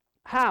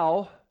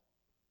How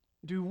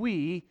do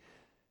we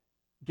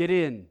get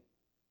in?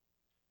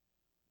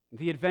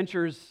 The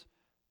adventure's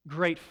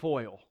great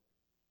foil.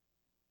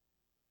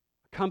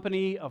 A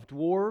company of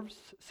dwarves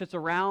sits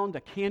around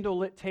a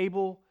candlelit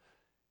table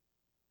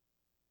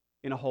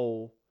in a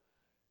hole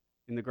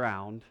in the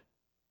ground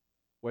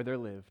where there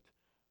lived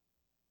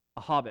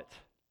a hobbit.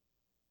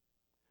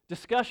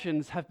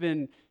 Discussions have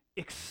been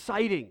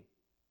exciting,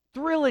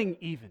 thrilling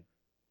even.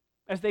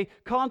 As they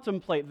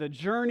contemplate the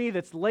journey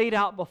that's laid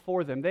out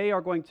before them, they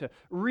are going to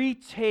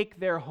retake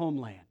their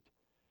homeland,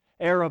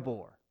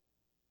 Erebor,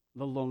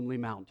 the lonely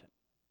mountain.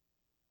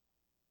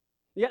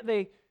 Yet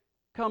they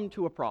come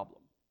to a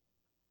problem.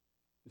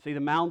 You see,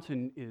 the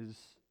mountain is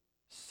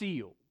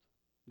sealed.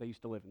 They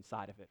used to live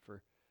inside of it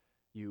for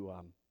you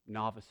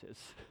novices.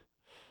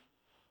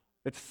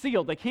 It's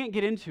sealed. They can't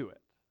get into it.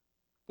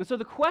 And so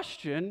the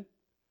question,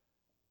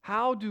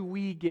 how do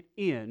we get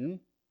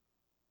in,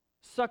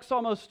 sucks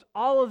almost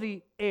all of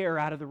the air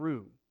out of the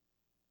room.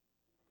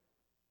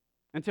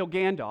 Until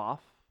Gandalf,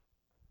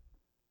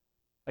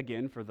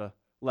 again, for the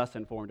less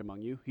informed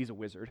among you, he's a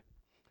wizard.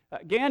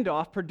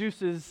 Gandalf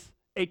produces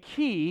a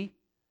key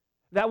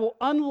that will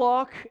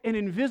unlock an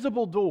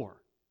invisible door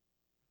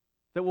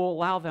that will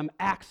allow them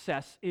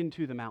access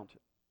into the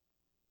mountain.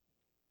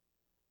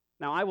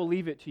 Now, I will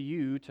leave it to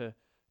you to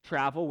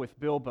travel with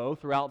Bilbo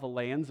throughout the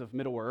lands of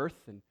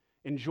Middle-earth and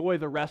enjoy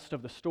the rest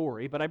of the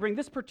story, but I bring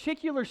this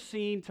particular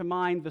scene to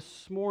mind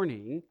this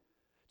morning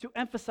to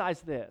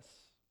emphasize this.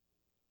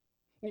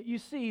 You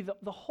see,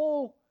 the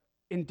whole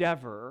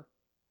endeavor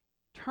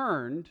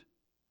turned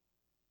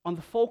on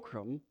the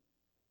fulcrum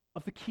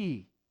of the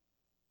key.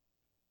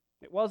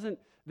 It wasn't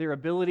their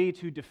ability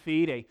to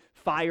defeat a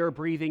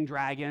fire-breathing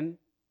dragon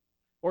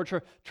or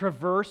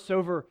traverse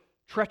over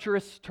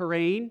treacherous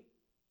terrain.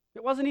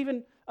 It wasn't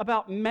even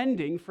about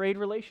mending frayed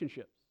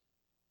relationships.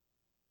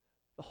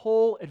 The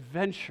whole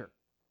adventure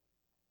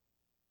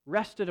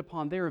rested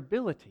upon their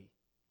ability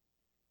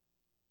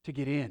to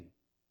get in.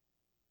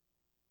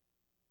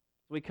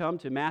 We come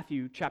to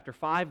Matthew chapter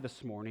 5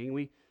 this morning.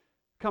 We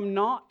come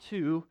not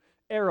to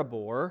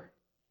Erebor,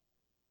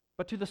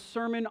 but to the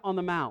Sermon on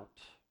the Mount.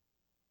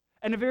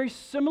 And a very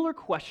similar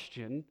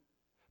question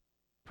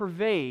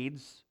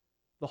pervades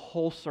the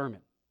whole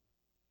sermon.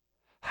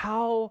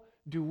 How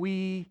do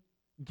we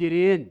get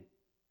in?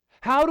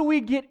 How do we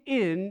get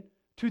in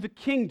to the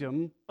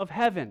kingdom of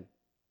heaven?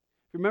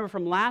 Remember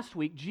from last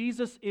week,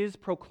 Jesus is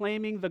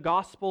proclaiming the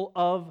gospel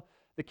of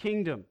the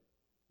kingdom.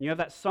 You have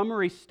that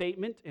summary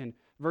statement in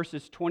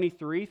verses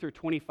 23 through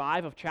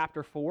 25 of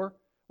chapter 4,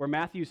 where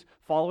Matthew's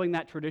following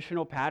that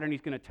traditional pattern.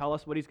 He's going to tell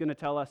us what he's going to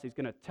tell us, he's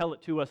going to tell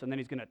it to us, and then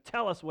he's going to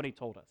tell us what he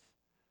told us.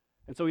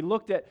 And so we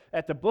looked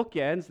at the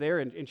bookends there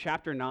in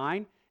chapter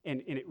 9,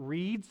 and it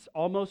reads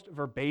almost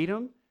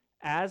verbatim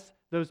as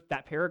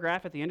that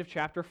paragraph at the end of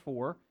chapter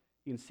 4.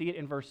 You can see it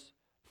in verse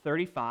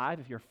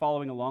 35 if you're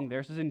following along there.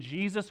 It says, "And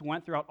Jesus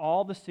went throughout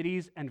all the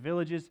cities and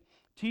villages,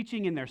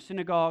 teaching in their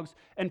synagogues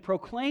and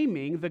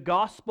proclaiming the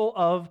gospel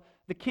of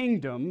the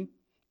kingdom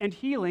and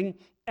healing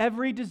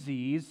every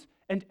disease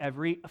and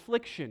every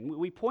affliction."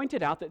 We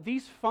pointed out that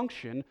these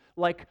function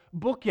like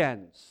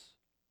bookends,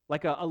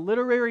 like a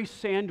literary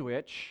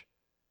sandwich,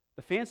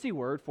 the fancy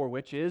word for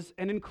which is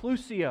an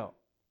inclusio.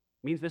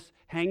 It means this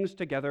hangs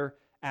together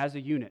as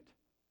a unit.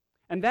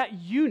 And that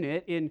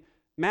unit in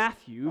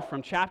Matthew,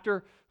 from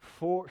chapter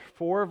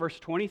 4 verse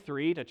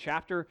 23 to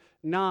chapter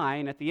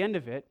 9 at the end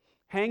of it,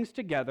 hangs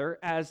together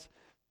as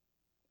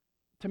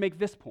to make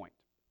this point.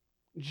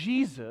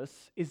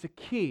 Jesus is a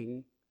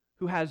king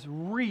who has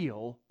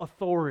real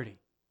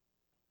authority.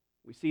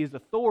 We see his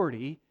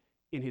authority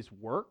in his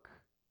work,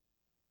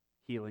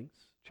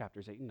 healings,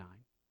 chapters 8 and 9,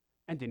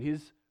 and in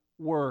his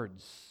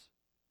words,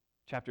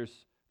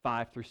 chapters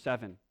 5 through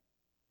 7.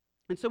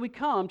 And so we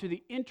come to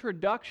the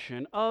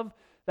introduction of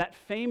that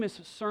famous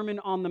Sermon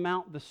on the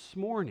Mount this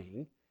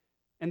morning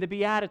and the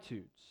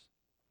Beatitudes.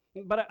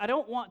 But I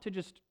don't want to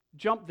just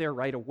jump there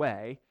right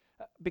away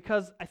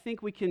because I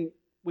think we can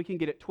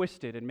get it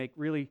twisted and make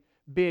really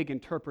big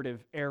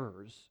interpretive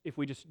errors if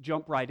we just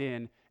jump right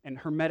in and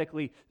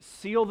hermetically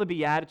seal the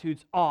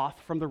Beatitudes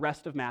off from the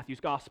rest of Matthew's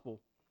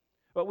gospel.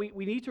 What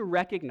we need to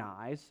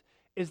recognize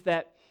is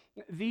that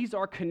these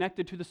are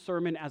connected to the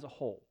sermon as a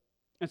whole.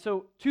 And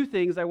so two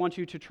things I want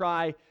you to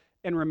try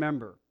and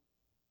remember.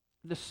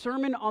 The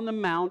Sermon on the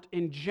Mount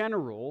in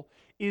general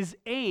is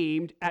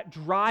aimed at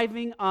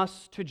driving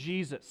us to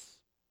Jesus.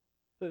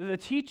 The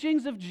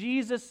teachings of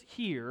Jesus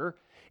here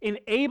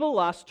enable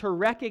us to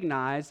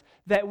recognize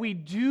that we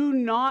do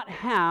not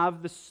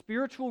have the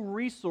spiritual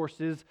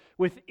resources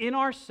within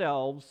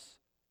ourselves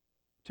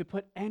to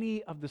put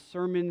any of the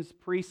sermon's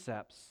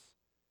precepts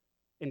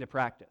into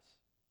practice.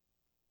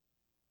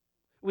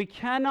 We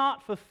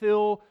cannot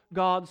fulfill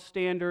God's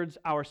standards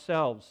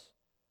ourselves.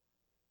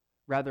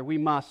 Rather, we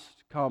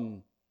must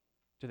come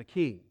to the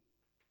King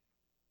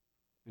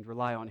and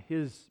rely on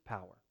his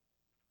power.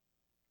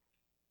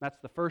 That's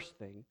the first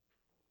thing.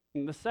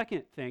 And the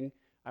second thing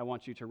I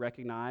want you to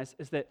recognize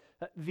is that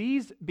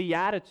these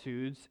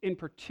Beatitudes in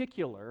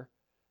particular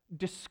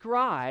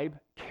describe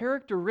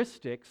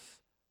characteristics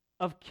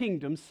of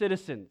kingdom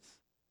citizens.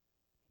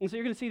 And so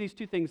you're going to see these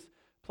two things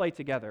play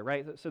together,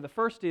 right? So the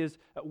first is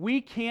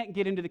we can't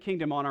get into the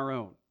kingdom on our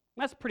own.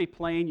 That's pretty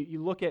plain.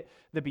 You look at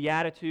the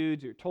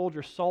Beatitudes, you're told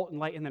you're salt and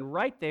light, and then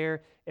right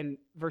there in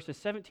verses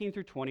 17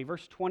 through 20,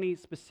 verse 20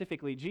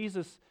 specifically,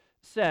 Jesus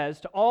says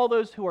to all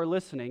those who are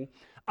listening,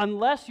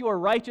 unless your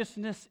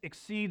righteousness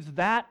exceeds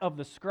that of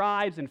the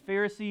scribes and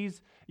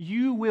Pharisees,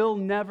 you will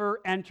never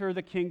enter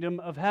the kingdom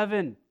of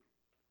heaven.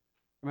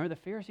 Remember,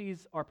 the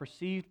Pharisees are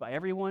perceived by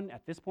everyone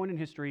at this point in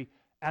history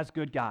as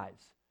good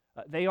guys.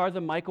 They are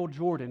the Michael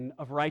Jordan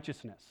of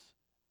righteousness.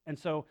 And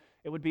so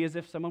it would be as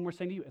if someone were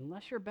saying to you,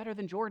 unless you're better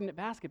than Jordan at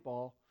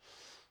basketball,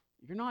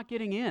 you're not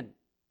getting in. If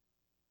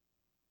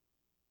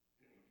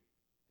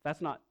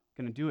that's not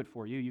going to do it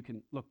for you, you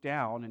can look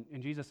down,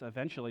 and Jesus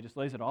eventually just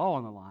lays it all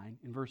on the line.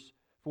 In verse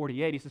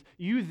 48, he says,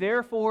 you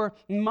therefore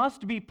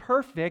must be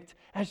perfect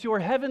as your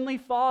heavenly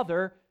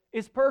Father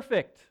is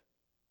perfect.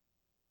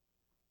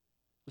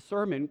 The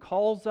sermon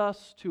calls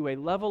us to a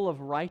level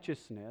of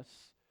righteousness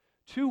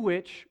to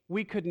which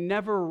we could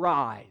never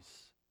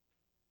rise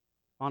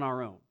on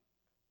our own.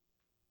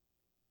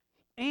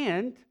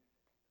 And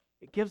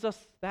it gives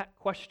us that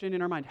question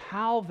in our mind,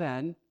 how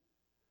then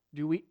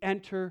do we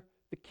enter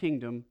the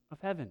kingdom of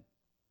heaven?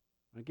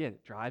 And again,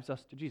 it drives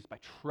us to Jesus by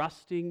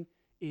trusting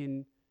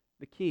in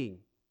the King.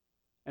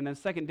 And then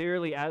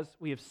secondarily, as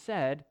we have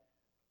said,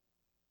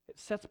 it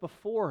sets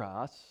before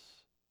us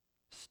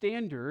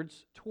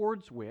standards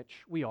towards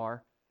which we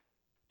are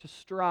to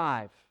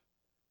strive.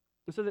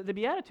 And so the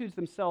Beatitudes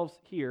themselves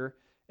here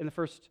in the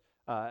first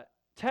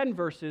 10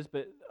 verses,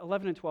 but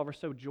 11 and 12 are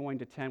so joined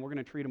to 10. We're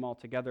going to treat them all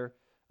together.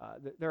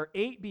 There are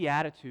 8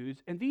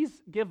 Beatitudes, and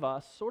these give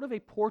us sort of a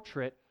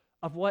portrait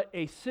of what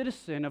a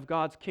citizen of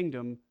God's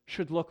kingdom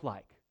should look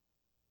like.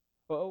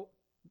 Well,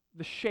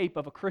 the shape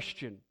of a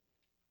Christian,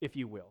 if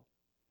you will.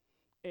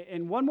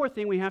 And one more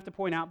thing we have to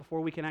point out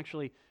before we can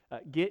actually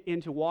get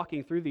into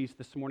walking through these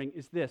this morning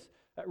is this.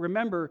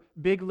 Remember,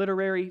 big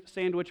literary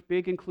sandwich,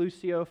 big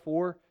inclusio,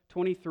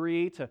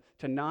 4:23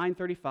 to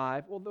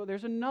 9:35. Well,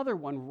 there's another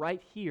one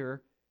right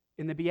here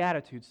in the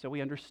Beatitudes, so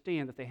we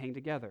understand that they hang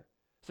together.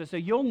 So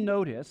you'll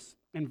notice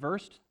in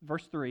verse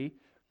 3,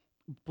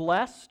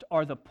 blessed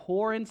are the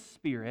poor in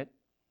spirit,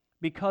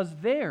 because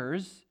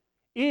theirs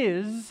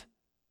is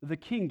the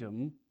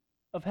kingdom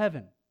of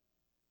heaven.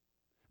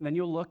 And then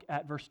you'll look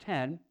at verse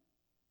 10,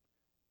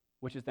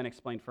 which is then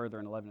explained further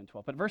in 11 and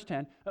 12. But verse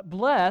 10,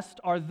 blessed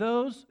are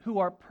those who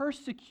are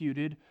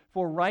persecuted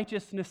for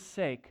righteousness'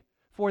 sake,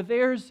 for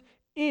theirs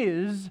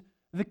is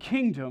the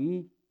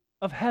kingdom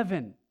of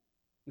heaven.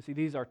 You see,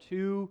 these are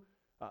two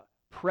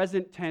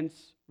present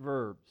tense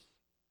verbs.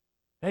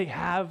 They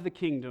have the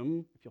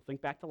kingdom, if you'll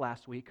think back to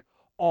last week,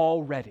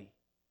 already.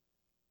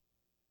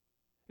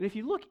 And if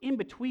you look in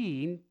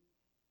between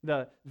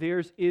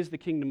theirs is the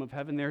kingdom of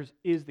heaven, theirs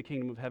is the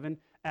kingdom of heaven,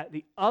 at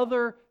the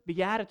other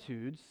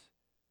Beatitudes,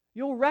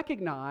 you'll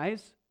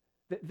recognize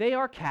that they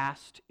are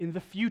cast in the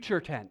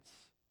future tense.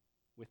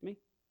 With me?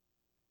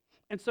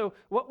 And so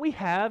what we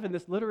have in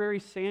this literary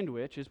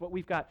sandwich is what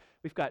we've got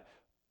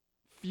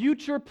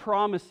future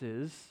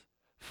promises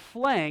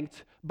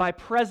flanked by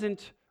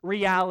present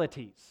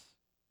realities.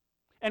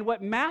 And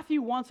what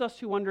Matthew wants us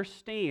to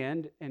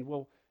understand, and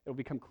it'll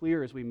become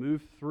clear as we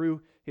move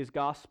through his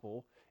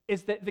gospel,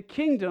 is that the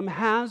kingdom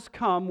has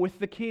come with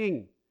the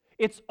king.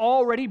 It's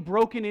already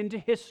broken into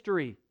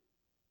history.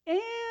 And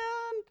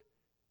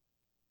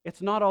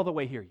it's not all the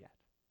way here yet.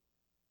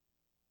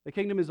 The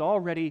kingdom is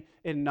already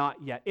and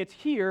not yet. It's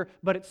here,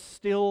 but it's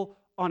still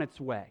on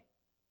its way.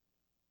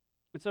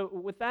 And so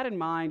with that in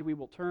mind, we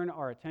will turn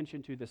our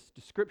attention to this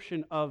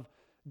description of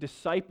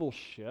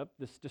discipleship,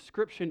 this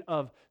description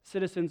of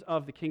citizens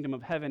of the kingdom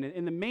of heaven.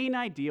 And the main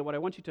idea, what I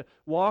want you to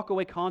walk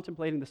away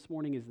contemplating this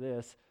morning is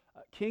this.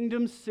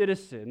 Kingdom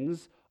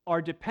citizens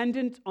are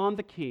dependent on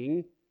the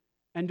king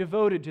and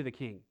devoted to the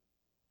king.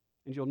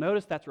 And you'll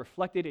notice that's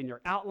reflected in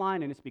your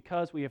outline, and it's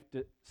because we have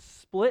to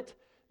split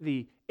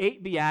the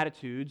 8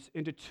 Beatitudes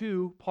into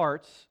 2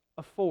 parts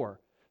of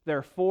 4. There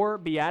are 4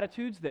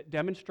 Beatitudes that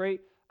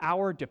demonstrate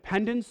our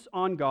dependence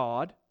on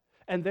God,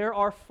 and there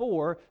are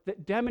 4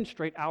 that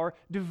demonstrate our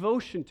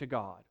devotion to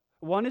God.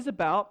 One is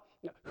about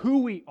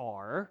who we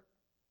are.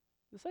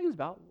 The second is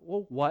about,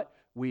 what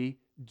we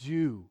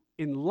do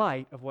in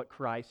light of what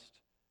Christ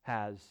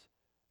has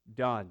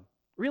done.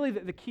 Really,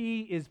 the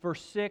key is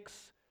verse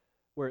 6,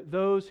 where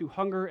those who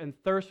hunger and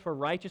thirst for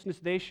righteousness,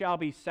 they shall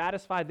be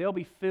satisfied, they'll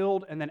be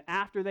filled, and then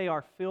after they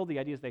are filled, the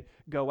idea is they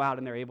go out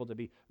and they're able to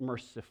be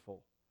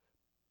merciful,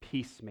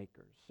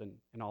 peacemakers,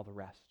 and all the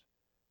rest.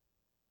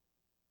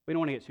 We don't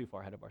want to get too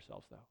far ahead of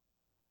ourselves, though.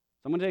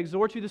 So I'm going to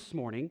exhort you this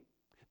morning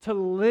to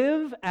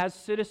live as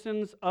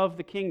citizens of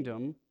the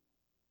kingdom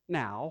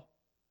now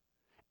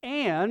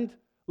and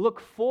look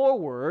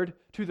forward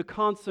to the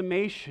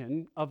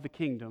consummation of the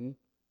kingdom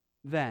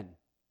then.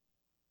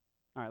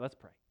 All right, let's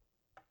pray.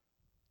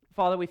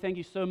 Father, we thank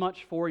you so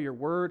much for your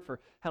word, for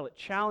how it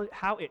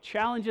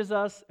challenges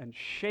us and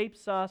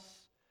shapes us,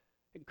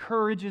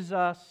 encourages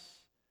us,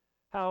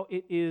 how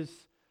it is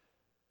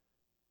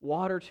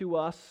water to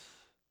us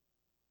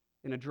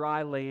in a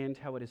dry land,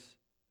 how it is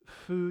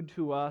food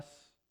to us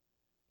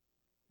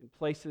in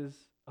places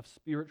of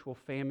spiritual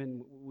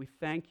famine. We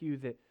thank you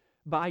that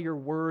by your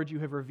word you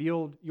have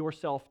revealed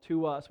yourself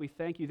to us. We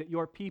thank you that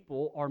your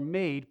people are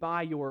made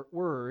by your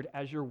word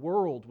as your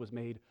world was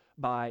made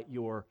by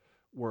your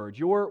word.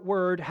 Your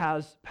word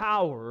has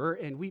power,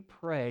 and we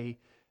pray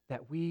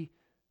that we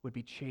would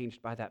be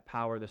changed by that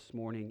power this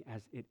morning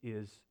as it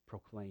is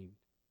proclaimed.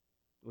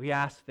 We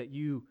ask that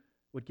you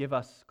would give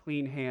us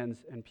clean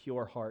hands and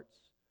pure hearts.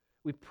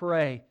 We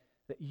pray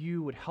that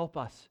you would help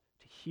us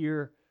to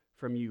hear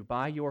from you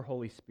by your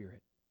Holy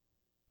Spirit.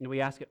 And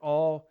we ask it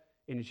all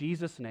in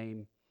Jesus'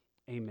 name,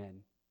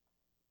 amen.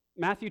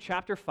 Matthew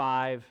chapter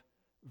 5,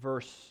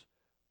 verse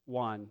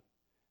 1.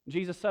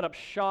 Jesus set up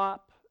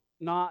shop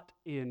not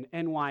in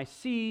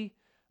NYC,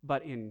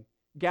 but in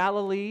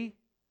Galilee,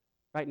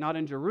 right? Not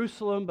in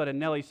Jerusalem, but in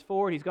Nelly's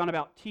Ford. He's gone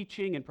about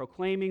teaching and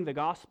proclaiming the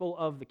gospel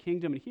of the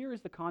kingdom. And here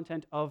is the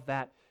content of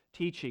that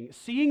teaching.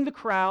 Seeing the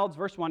crowds,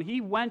 verse 1,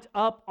 he went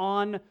up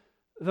on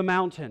the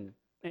mountain.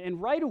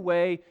 And right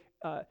away,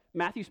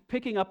 Matthew's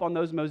picking up on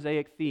those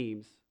Mosaic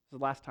themes. This is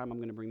the last time I'm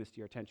going to bring this to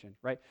your attention,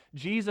 right?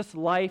 Jesus'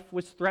 life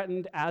was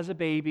threatened as a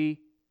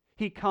baby.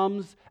 He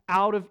comes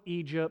out of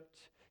Egypt.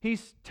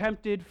 He's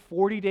tempted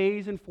 40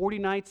 days and 40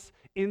 nights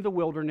in the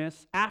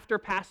wilderness after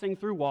passing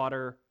through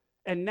water.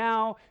 And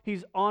now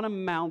he's on a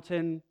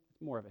mountain,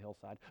 more of a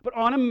hillside, but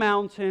on a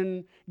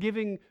mountain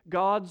giving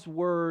God's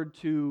word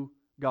to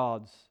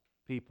God's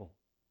people.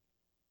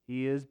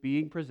 He is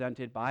being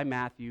presented by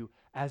Matthew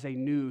as a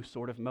new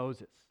sort of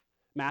Moses.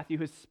 Matthew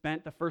has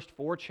spent the first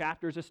 4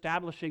 chapters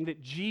establishing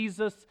that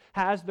Jesus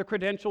has the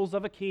credentials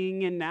of a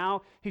king, and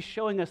now he's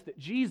showing us that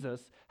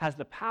Jesus has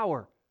the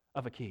power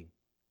of a king.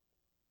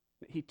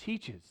 He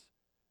teaches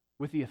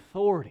with the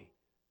authority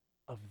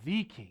of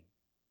the king,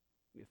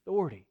 the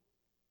authority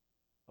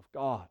of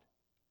God.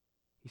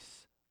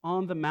 He's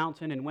on the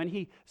mountain, and when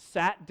he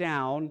sat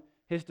down,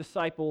 his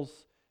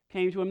disciples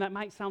came to him. That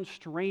might sound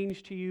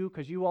strange to you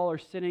because you all are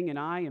sitting and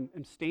I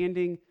am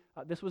standing.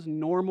 This was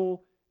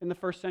normal in the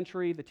first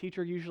century. The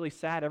teacher usually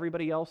sat.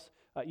 Everybody else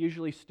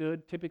usually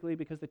stood, typically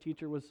because the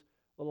teacher was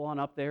a little on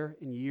up there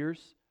in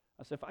years.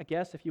 So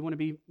if you want to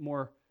be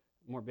more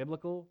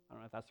biblical, I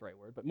don't know if that's the right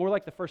word, but more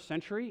like the first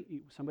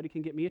century, somebody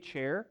can get me a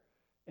chair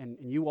and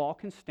you all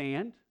can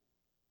stand.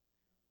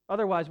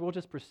 Otherwise, we'll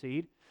just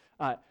proceed.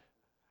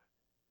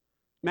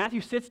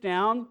 Matthew sits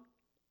down,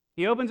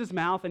 he opens his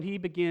mouth, and he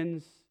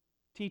begins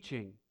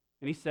teaching.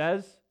 And he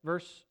says,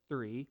 verse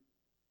 3,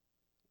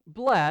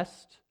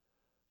 "Blessed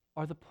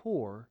are the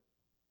poor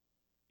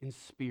in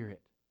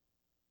spirit."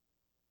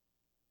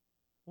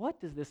 What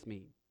does this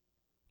mean?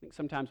 I think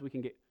sometimes we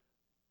can get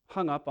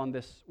hung up on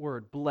this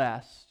word,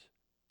 blessed.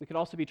 It could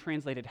also be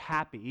translated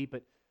happy,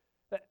 but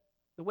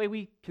the way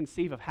we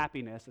conceive of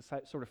happiness is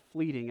sort of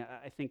fleeting,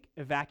 I think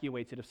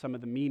evacuates it of some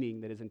of the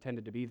meaning that is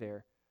intended to be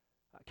there.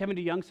 Kevin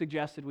DeYoung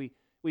suggested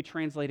we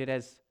translate it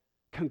as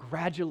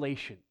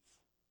congratulations.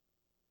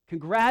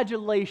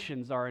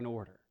 Congratulations are in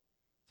order.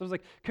 So it's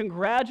like,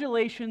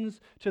 congratulations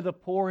to the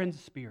poor in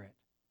spirit,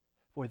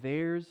 for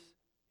theirs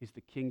is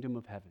the kingdom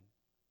of heaven.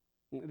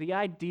 The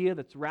idea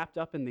that's wrapped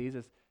up in these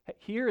is,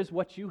 here is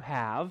what you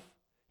have,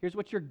 here's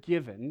what you're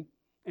given,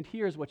 and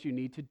here's what you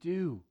need to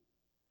do.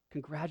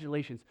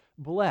 Congratulations.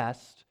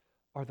 Blessed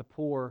are the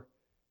poor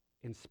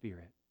in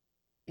spirit.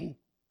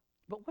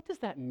 But what does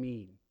that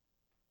mean,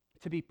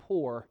 to be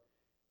poor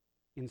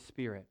in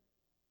spirit?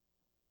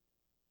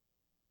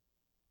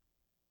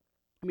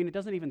 I mean, it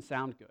doesn't even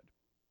sound good.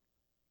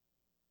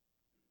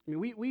 I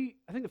mean,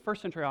 I think the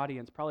first century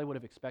audience probably would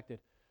have expected,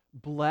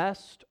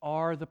 blessed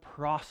are the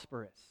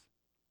prosperous,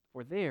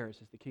 for theirs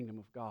is the kingdom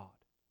of God.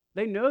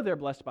 They know they're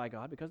blessed by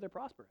God because they're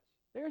prosperous.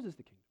 Theirs is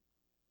the kingdom.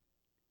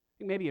 I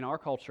think maybe in our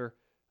culture,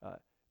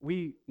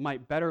 we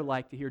might better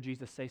like to hear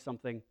Jesus say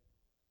something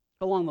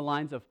along the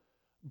lines of,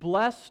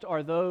 blessed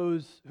are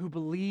those who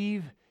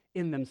believe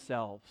in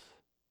themselves.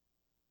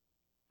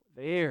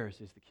 Theirs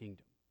is the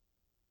kingdom.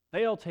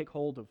 They'll take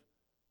hold of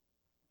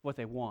what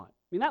they want.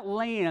 I mean, that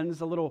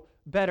lands a little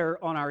better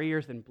on our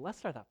ears than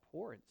blessed are the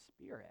poor in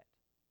spirit.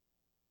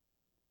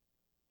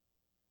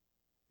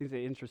 It's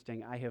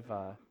interesting. I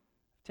have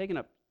taken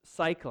up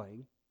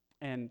cycling,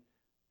 and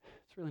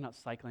it's really not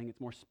cycling, it's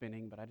more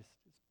spinning, but it's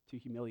too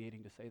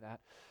humiliating to say that.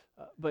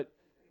 But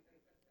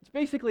it's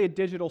basically a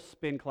digital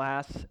spin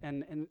class,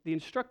 and the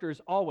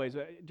instructors always,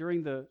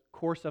 during the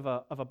course of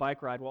a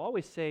bike ride, will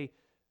always say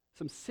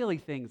some silly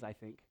things, I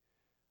think,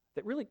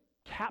 that really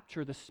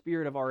capture the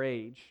spirit of our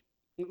age.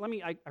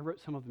 I wrote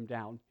some of them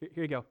down.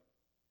 Here you go.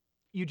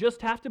 You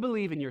just have to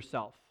believe in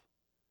yourself.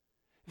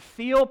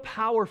 Feel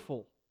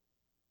powerful.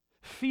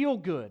 Feel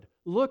good.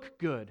 Look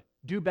good.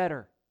 Do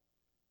better.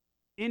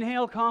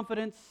 Inhale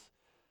confidence.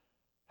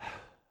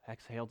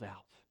 Exhale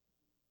doubt.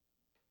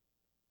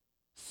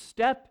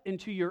 Step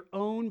into your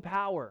own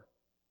power.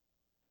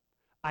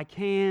 I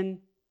can.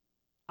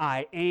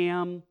 I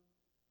am.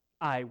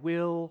 I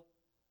will.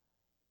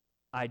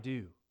 I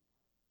do.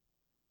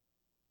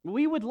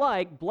 We would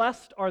like,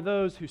 blessed are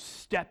those who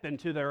step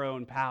into their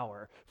own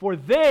power, for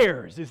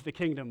theirs is the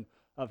kingdom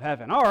of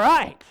heaven. All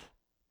right.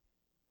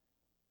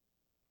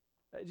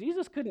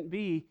 Jesus couldn't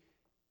be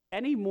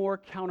any more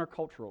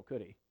countercultural,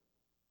 could he?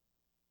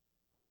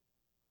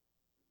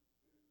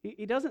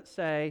 He doesn't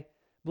say,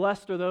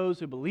 blessed are those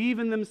who believe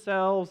in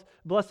themselves,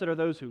 blessed are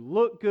those who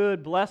look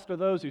good, blessed are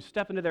those who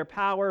step into their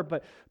power,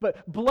 but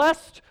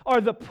blessed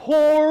are the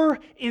poor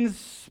in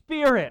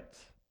spirit.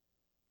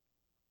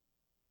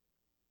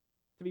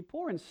 To be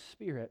poor in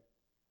spirit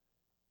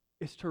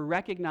is to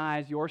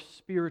recognize your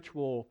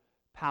spiritual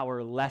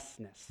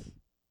powerlessness.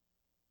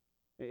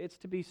 It's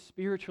to be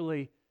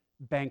spiritually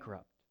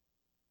bankrupt.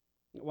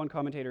 One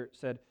commentator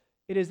said,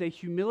 it is a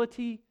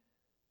humility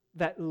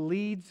that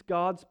leads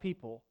God's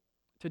people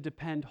to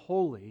depend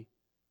wholly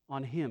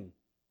on Him.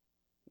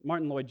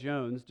 Martin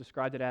Lloyd-Jones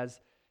described it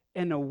as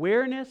an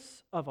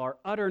awareness of our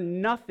utter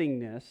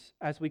nothingness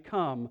as we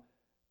come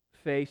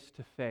face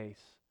to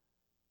face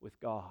with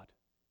God.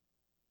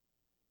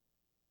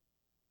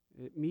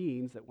 It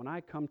means that when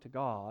I come to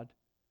God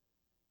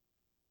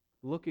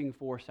looking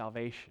for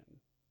salvation,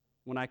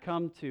 when I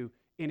come to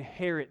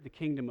inherit the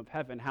kingdom of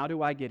heaven, how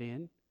do I get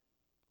in?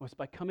 Well, it's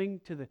by coming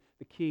to the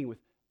King with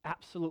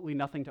absolutely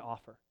nothing to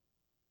offer.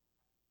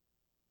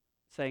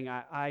 Saying,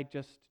 I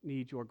just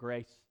need your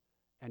grace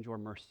and your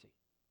mercy.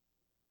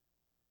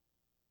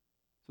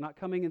 It's not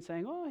coming and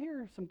saying, oh,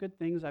 here are some good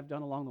things I've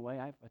done along the way.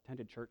 I've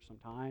attended church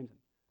sometimes, and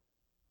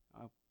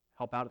I'll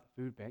help out at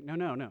the food bank.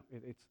 No.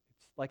 It's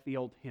like the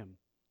old hymn.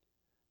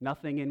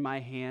 Nothing in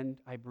my hand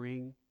I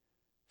bring,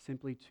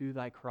 simply to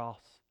thy cross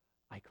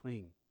I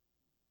cling.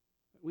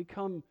 We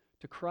come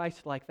to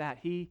Christ like that.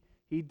 He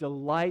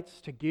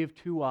delights to give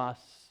to us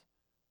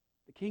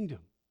the kingdom.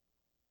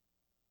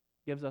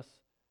 He gives us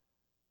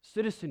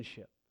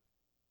citizenship.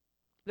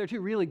 There are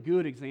two really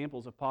good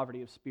examples of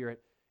poverty of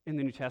spirit in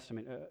the New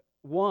Testament.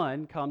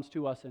 One comes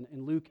to us in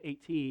Luke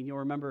 18. You'll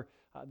remember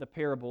the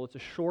parable. It's a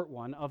short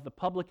one of the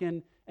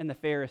publican and the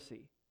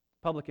Pharisee.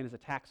 Publican is a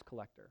tax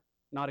collector,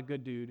 not a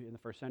good dude in the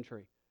first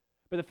century.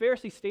 But the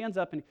Pharisee stands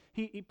up and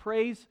he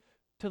prays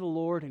to the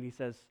Lord and he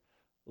says,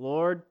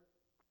 Lord,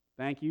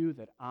 thank you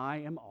that I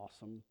am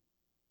awesome.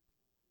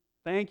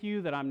 Thank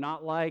you that I'm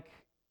not like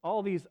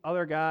all these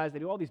other guys. They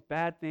do all these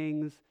bad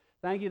things.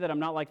 Thank you that I'm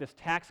not like this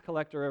tax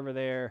collector over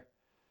there.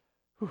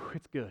 Whew,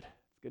 it's good.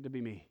 It's good to be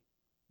me.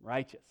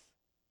 Righteous.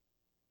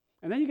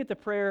 And then you get the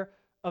prayer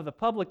of the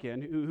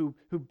publican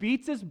who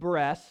beats his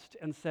breast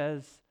and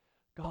says,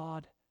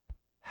 God,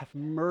 have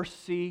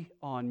mercy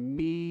on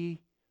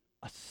me,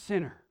 a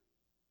sinner.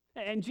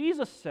 And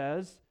Jesus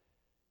says,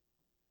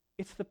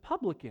 it's the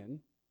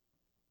publican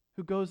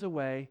who goes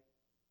away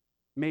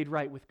made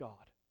right with God.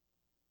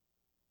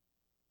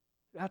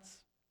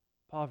 That's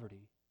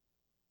poverty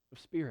of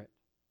spirit.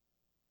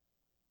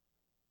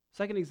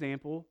 Second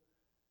example,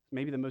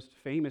 maybe the most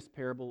famous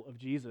parable of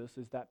Jesus,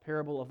 is that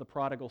parable of the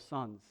prodigal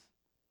sons.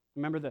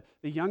 Remember,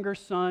 the younger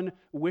son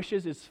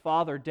wishes his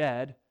father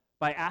dead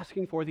by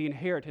asking for the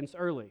inheritance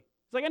early.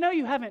 He's like, I know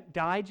you haven't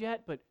died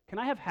yet, but can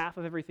I have half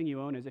of everything you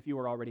own as if you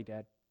were already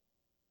dead?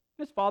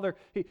 His father,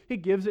 he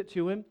gives it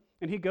to him,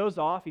 and he goes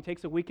off. He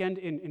takes a weekend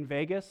in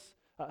Vegas,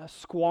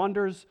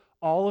 squanders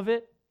all of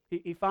it.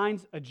 He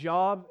finds a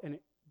job, and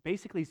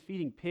basically he's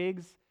feeding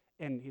pigs,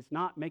 and he's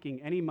not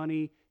making any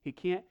money. He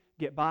can't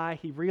get by.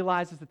 He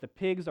realizes that the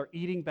pigs are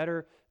eating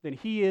better than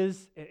he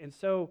is, and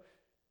so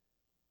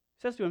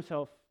he says to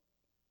himself,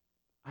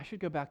 I should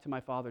go back to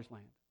my father's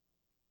land.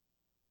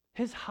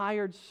 His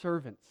hired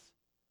servants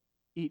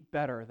eat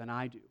better than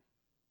I do.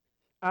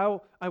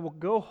 I will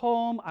go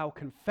home, I'll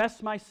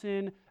confess my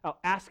sin, I'll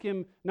ask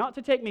him not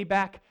to take me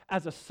back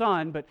as a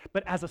son, but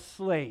as a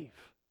slave.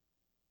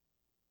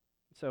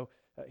 So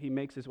he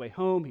makes his way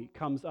home, he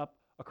comes up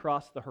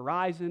across the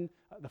horizon,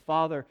 the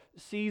father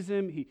sees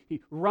him,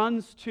 he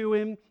runs to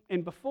him,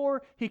 and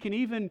before he can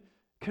even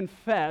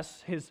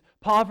confess his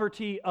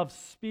poverty of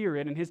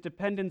spirit and his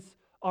dependence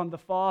on the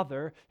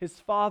father, his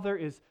father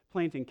is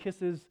planting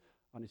kisses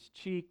on his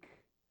cheek,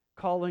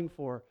 calling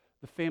for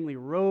the family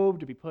robe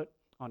to be put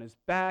on his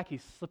back.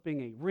 He's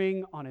slipping a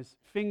ring on his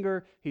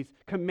finger. He's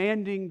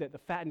commanding that the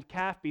fattened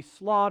calf be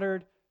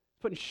slaughtered,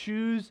 putting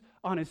shoes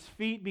on his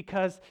feet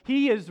because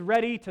he is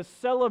ready to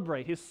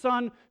celebrate. His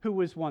son, who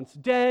was once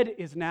dead,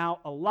 is now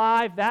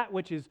alive. That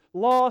which is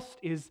lost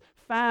is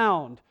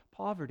found.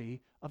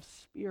 Poverty of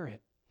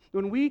spirit.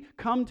 When we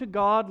come to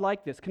God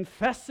like this,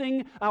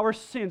 confessing our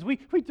sins, we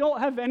don't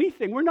have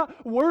anything. We're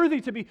not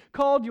worthy to be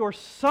called your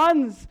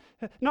sons,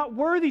 not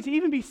worthy to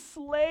even be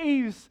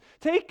slaves.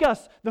 Take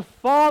us. The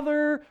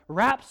Father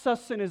wraps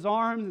us in his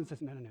arms and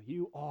says, no,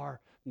 you are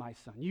my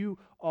son. You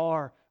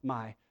are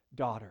my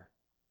daughter.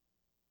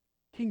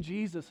 King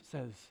Jesus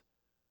says,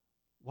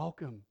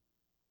 welcome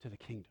to the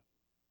kingdom.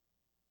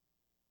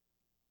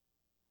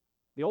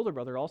 The older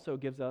brother also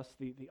gives us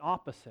the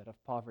opposite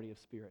of poverty of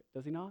spirit,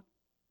 does he not?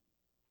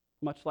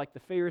 Much like the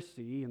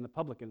Pharisee and the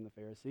publican and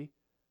the Pharisee,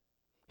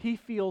 he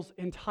feels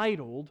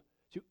entitled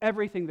to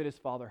everything that his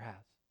father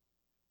has.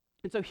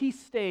 And so he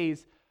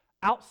stays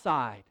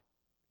outside,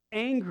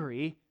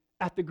 angry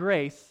at the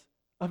grace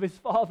of his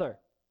Father.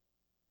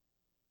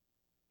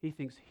 He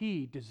thinks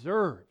he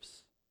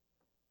deserves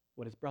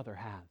what his brother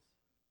has.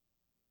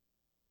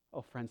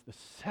 Oh, friends, the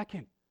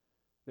second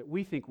that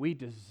we think we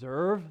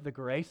deserve the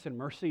grace and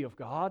mercy of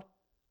God,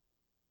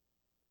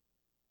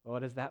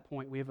 well, at that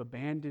point we have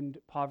abandoned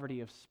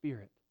poverty of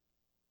spirit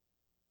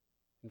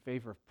in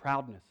favor of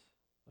proudness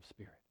of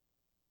spirit.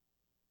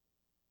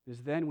 It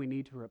is then we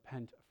need to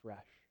repent afresh.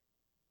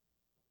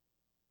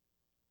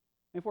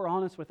 If we're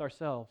honest with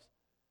ourselves,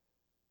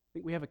 I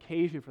think we have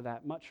occasion for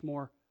that much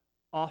more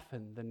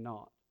often than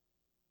not.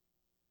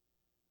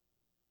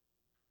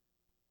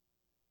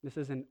 This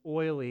is an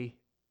oily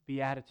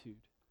beatitude.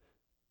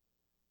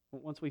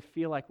 Once we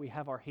feel like we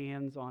have our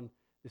hands on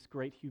this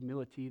great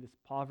humility, this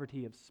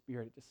poverty of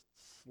spirit, it just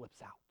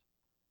slips out.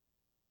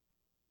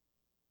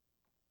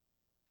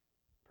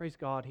 Praise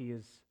God, He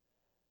is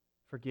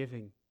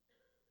forgiving.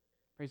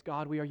 Praise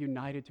God, we are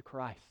united to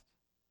Christ.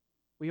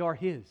 We are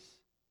His.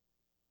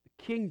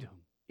 The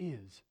kingdom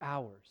is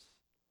ours.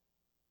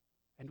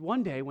 And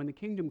one day, when the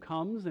kingdom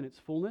comes in its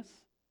fullness,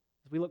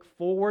 as we look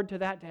forward to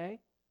that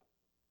day,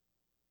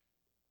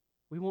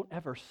 we won't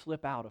ever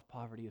slip out of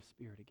poverty of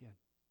spirit again.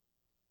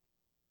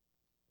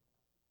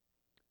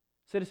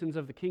 Citizens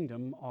of the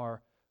kingdom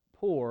are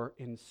poor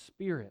in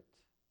spirit,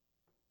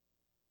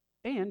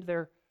 and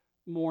they're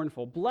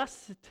mournful.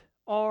 Blessed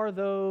are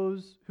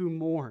those who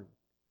mourn,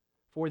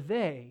 for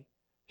they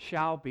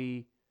shall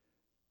be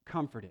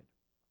comforted.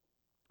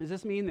 Does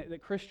this mean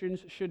that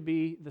Christians should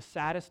be the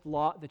saddest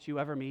lot that you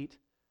ever meet?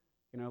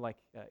 You know, like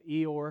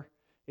Eeyore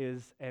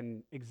is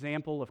an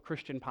example of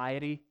Christian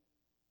piety.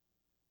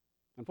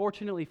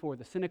 Unfortunately for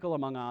the cynical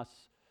among us,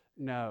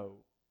 no.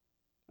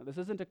 Now, this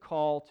isn't a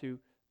call to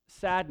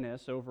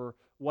sadness over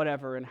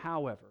whatever and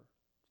however.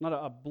 It's not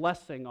a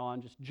blessing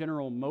on just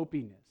general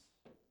mopiness.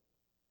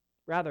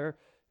 Rather,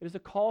 it is a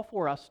call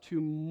for us to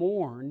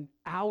mourn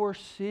our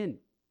sin,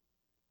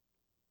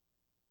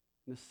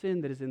 the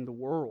sin that is in the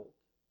world.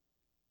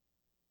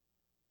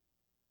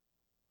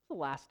 When's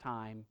the last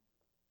time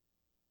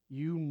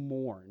you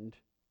mourned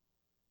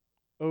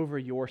over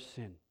your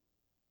sin?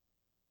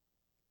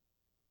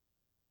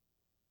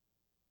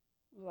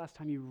 When was the last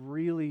time you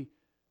really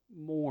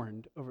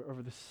mourned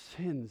over the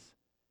sins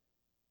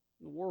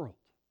in the world?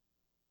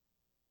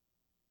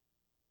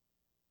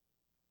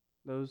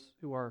 Those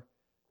who are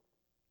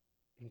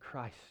in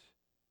Christ,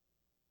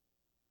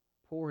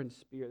 poor in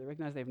spirit, they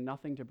recognize they have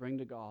nothing to bring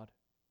to God.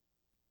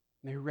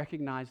 And they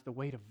recognize the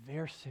weight of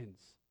their sins,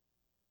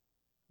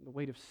 the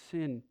weight of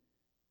sin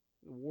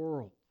in the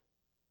world.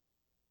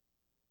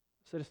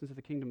 Citizens of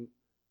the kingdom,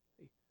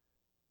 they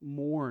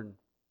mourn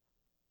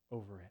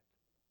over it.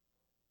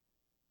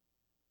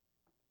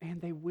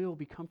 And they will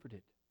be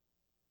comforted.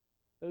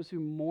 Those who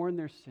mourn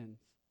their sins,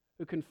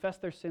 who confess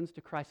their sins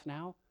to Christ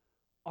now,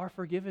 are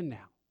forgiven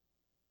now,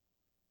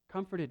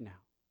 comforted now,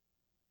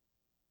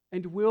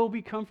 and will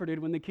be comforted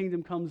when the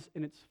kingdom comes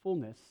in its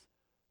fullness,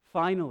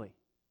 finally,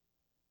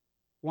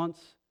 once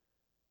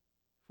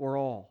for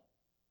all.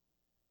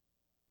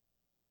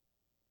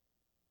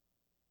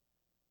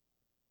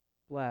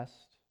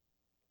 Blessed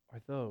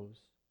are those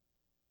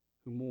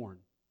who mourn.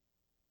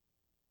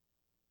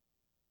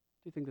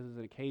 Do you think this is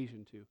an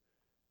occasion to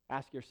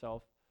ask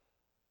yourself,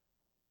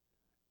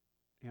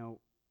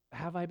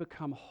 have I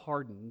become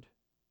hardened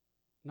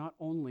not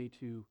only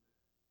to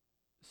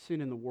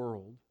sin in the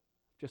world,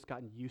 just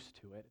gotten used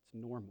to it, it's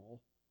normal,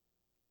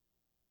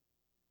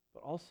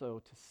 but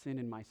also to sin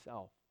in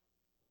myself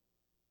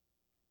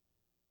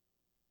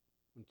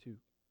and to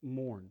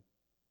mourn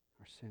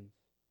our sins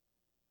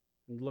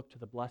and look to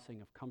the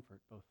blessing of comfort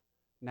both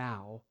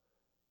now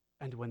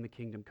and when the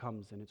kingdom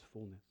comes in its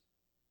fullness.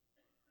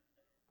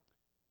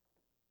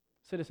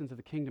 Citizens of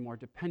the kingdom are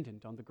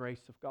dependent on the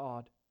grace of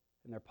God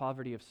in their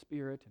poverty of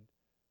spirit and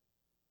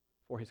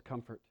for His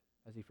comfort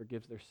as He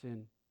forgives their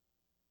sin.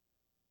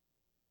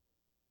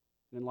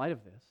 And in light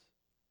of this,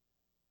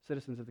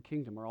 citizens of the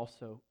kingdom are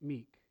also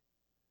meek.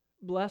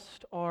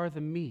 Blessed are the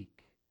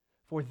meek,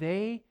 for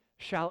they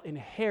shall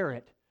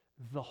inherit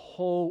the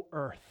whole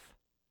earth.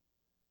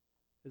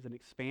 There's an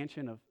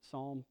expansion of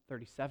Psalm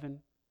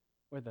 37,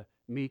 where the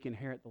meek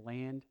inherit the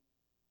land.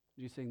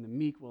 You're saying the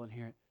meek will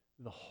inherit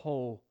the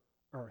whole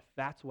earth.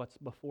 That's what's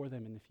before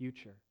them in the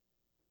future.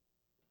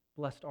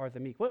 Blessed are the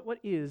meek. What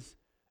is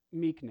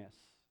meekness?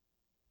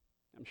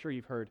 I'm sure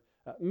you've heard.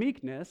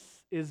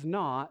 Meekness is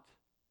not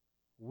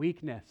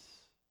weakness.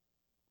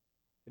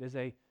 It is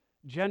a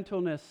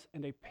gentleness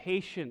and a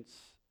patience,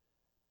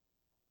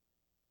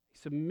 a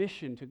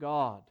submission to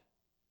God.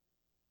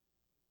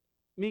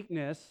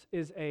 Meekness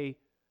is a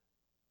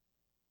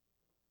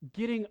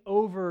getting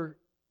over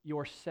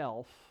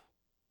yourself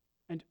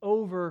and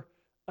over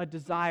a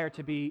desire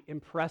to be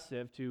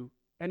impressive to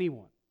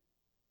anyone.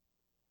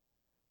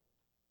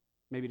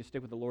 Maybe to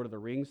stick with the Lord of the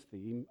Rings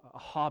theme, a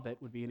hobbit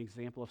would be an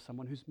example of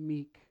someone who's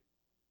meek.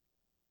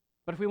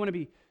 But if we want to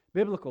be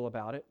biblical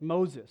about it,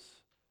 Moses,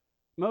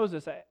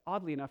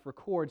 oddly enough,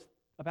 records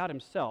about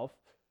himself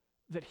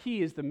that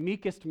he is the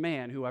meekest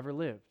man who ever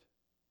lived.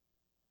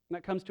 And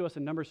that comes to us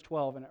in Numbers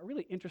 12, and a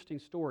really interesting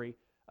story.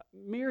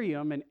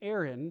 Miriam and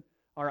Aaron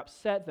are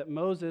upset that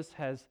Moses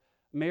has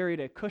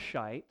married a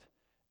Cushite,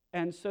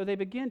 and so they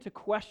begin to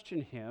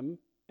question him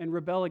and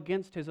rebel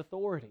against his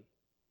authority.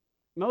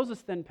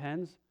 Moses then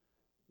pens,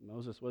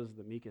 Moses was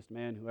the meekest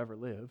man who ever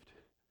lived.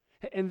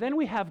 And then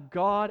we have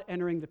God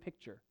entering the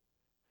picture.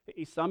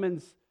 He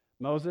summons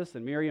Moses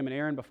and Miriam and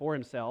Aaron before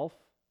himself,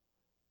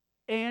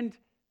 and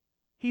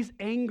he's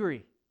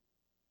angry.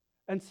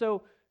 And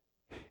so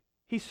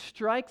he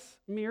strikes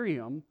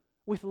Miriam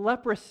with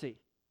leprosy.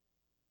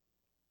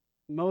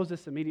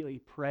 Moses immediately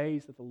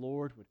prays that the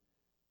Lord would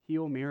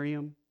heal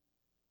Miriam,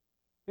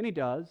 and he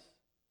does,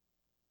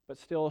 but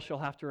still she'll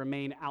have to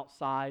remain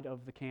outside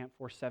of the camp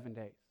for 7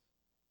 days.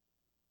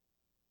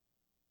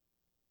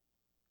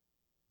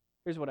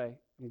 Here's what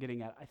I'm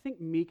getting at. I think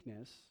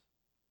meekness,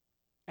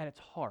 at its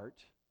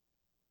heart,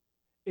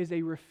 is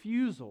a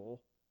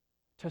refusal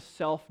to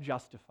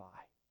self-justify.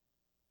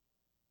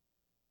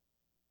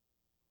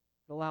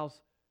 It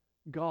allows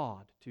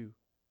God to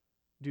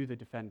do the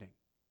defending.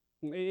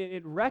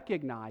 It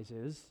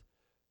recognizes,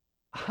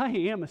 I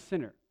am a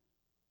sinner.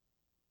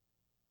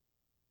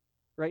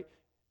 Right?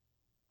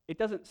 It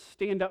doesn't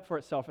stand up for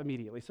itself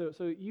immediately. So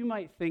you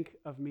might think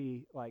of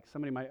me like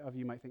of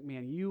you might think,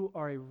 man, you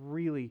are a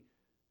really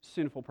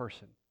sinful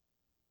person.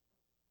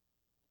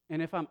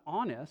 And if I'm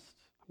honest,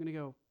 I'm going to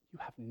go, you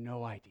have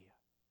no idea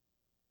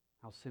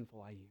how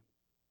sinful I am.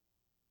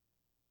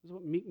 This is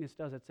what meekness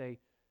does. It's a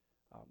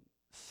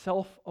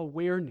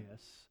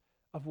self-awareness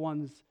of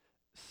one's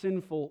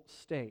sinful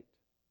state.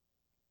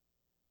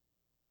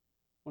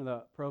 One of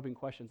the probing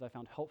questions I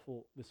found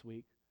helpful this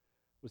week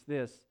was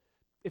this.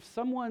 If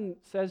someone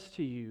says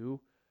to you,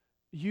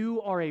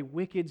 you are a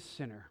wicked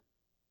sinner,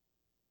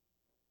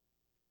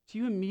 do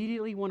you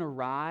immediately want to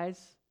rise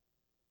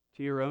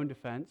to your own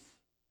defense?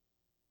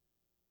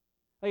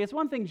 Like, it's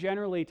one thing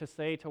generally to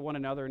say to one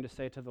another and to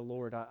say to the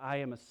Lord, I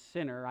am a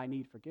sinner, I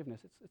need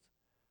forgiveness. It's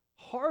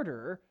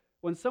harder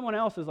when someone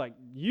else is like,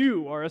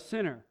 you are a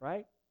sinner,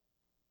 right?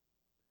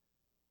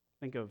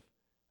 Think of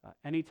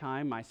any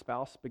time my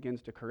spouse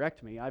begins to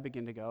correct me, I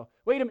begin to go,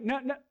 wait a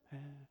minute, no.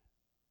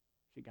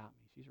 She got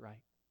me, she's right.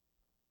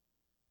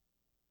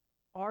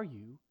 Are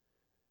you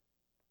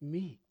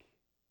meek?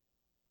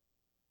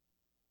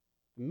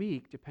 The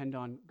meek depend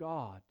on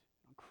God,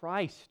 on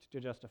Christ to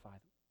justify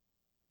them,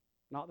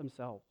 not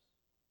themselves.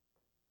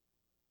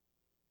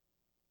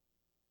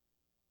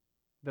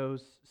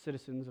 Those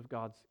citizens of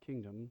God's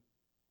kingdom,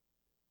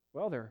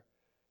 well, they're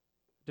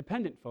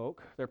dependent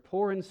folk. They're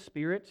poor in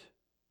spirit.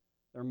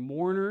 They're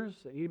mourners.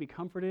 They need to be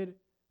comforted.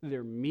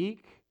 They're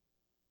meek.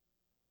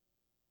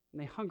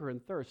 And they hunger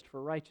and thirst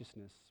for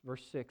righteousness.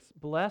 Verse 6,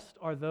 blessed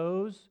are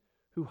those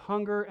who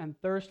hunger and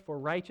thirst for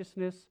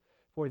righteousness,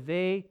 for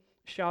they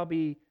shall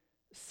be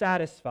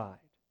satisfied.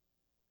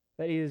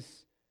 That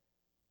is,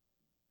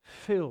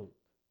 filled.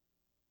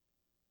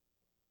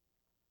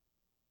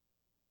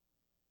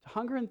 To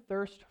hunger and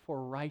thirst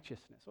for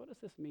righteousness. What does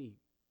this mean?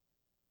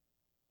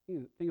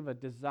 Think of a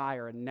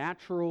desire, a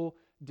natural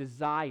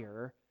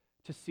desire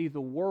to see the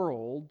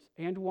world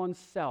and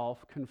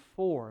oneself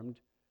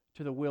conformed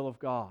to the will of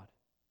God.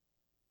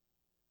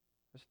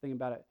 Just think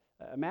about it.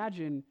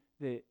 Imagine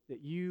that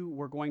you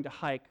were going to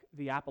hike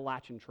the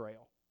Appalachian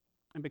Trail.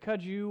 And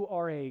because you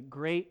are a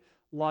great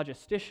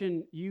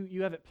logistician,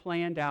 you have it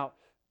planned out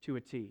to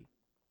a T.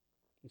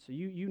 And so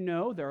you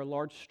know there are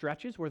large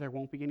stretches where there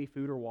won't be any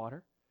food or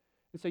water.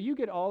 And so you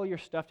get all of your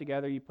stuff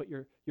together, you put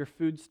your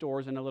food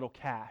stores in a little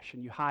cache,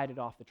 and you hide it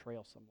off the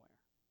trail somewhere.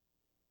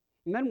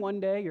 And then one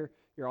day you're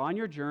on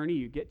your journey,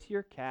 you get to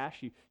your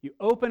cache, you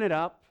open it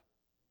up,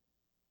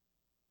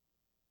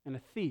 and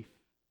a thief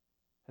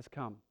has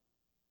come.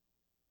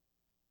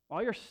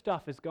 All your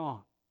stuff is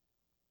gone.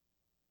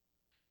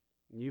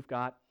 And you've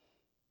got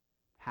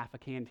half a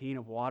canteen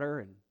of water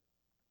and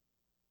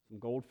some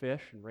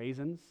goldfish and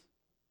raisins.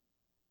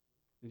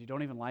 And you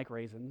don't even like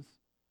raisins.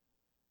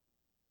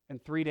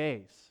 And 3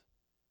 days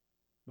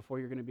before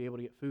you're going to be able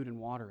to get food and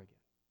water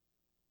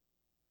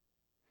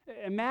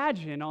again.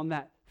 Imagine on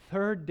that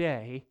third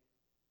day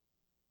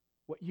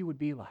what you would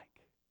be like.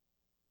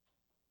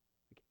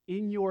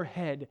 In your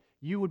head,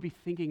 you would be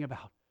thinking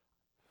about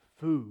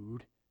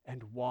food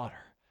and water.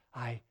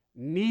 I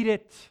need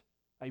it.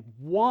 I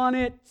want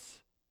it.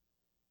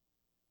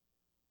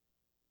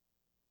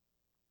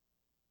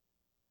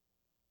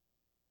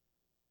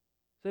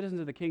 Citizens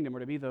of the kingdom are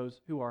to be those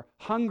who are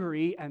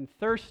hungry and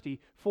thirsty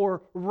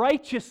for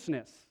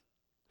righteousness,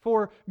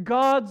 for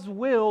God's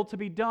will to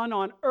be done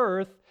on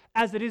earth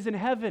as it is in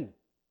heaven.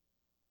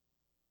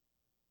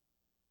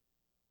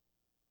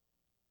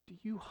 Do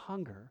you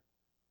hunger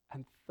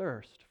and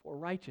thirst for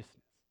righteousness?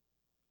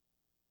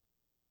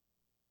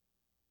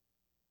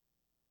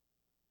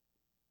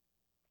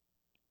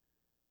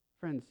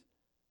 Friends,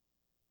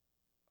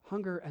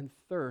 hunger and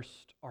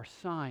thirst are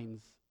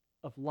signs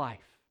of life.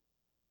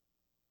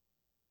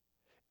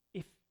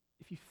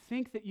 If you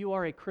think that you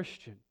are a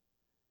Christian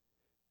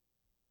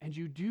and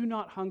you do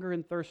not hunger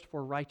and thirst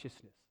for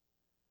righteousness,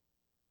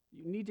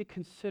 you need to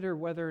consider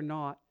whether or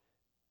not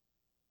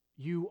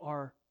you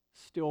are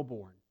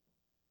stillborn.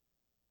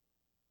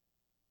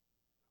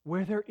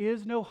 Where there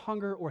is no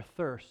hunger or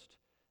thirst,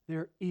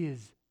 there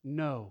is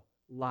no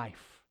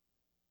life.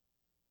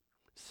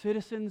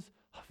 Citizens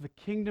of the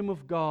kingdom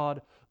of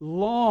God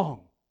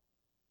long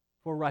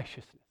for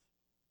righteousness.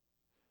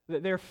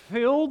 That they're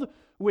filled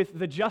with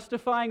the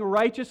justifying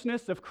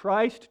righteousness of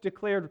Christ,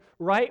 declared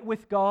right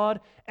with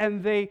God,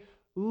 and they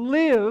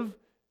live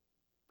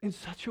in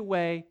such a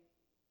way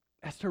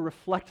as to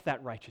reflect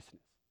that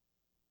righteousness.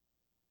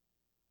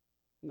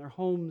 In their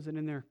homes and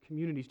in their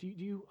communities, do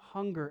you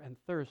hunger and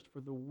thirst for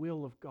the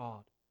will of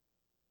God?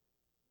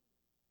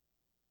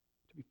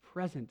 To be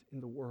present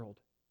in the world.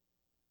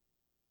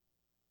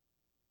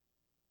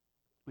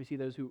 We see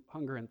those who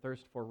hunger and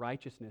thirst for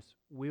righteousness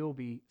will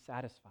be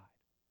satisfied.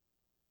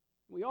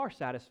 We are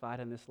satisfied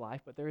in this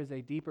life, but there is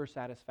a deeper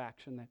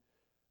satisfaction that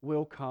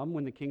will come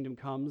when the kingdom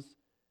comes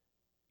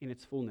in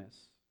its fullness.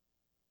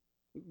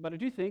 But I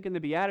do think in the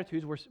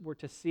Beatitudes we're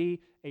to see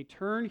a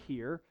turn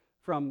here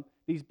from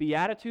these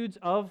Beatitudes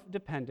of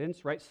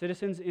dependence, right?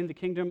 Citizens in the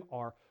kingdom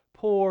are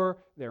poor,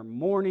 they're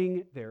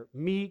mourning, they're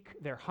meek,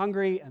 they're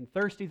hungry and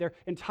thirsty. They're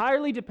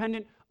entirely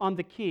dependent on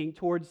the king,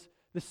 towards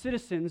the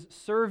citizens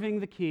serving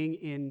the king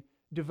in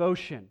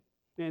devotion.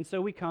 And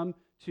so we come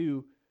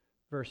to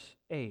verse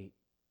 7.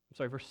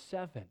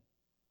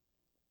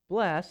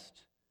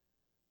 Blessed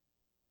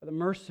are the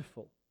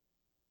merciful,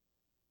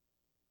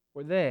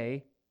 for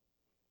they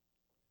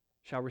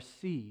shall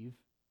receive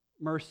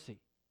mercy.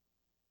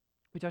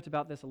 We talked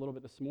about this a little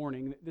bit this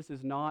morning. This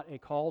is not a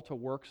call to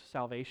works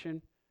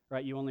salvation,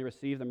 right? You only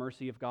receive the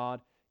mercy of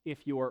God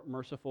if you're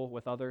merciful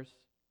with others,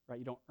 right?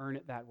 You don't earn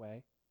it that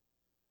way.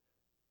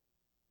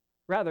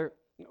 Rather,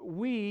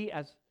 we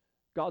as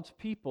God's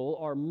people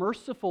are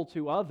merciful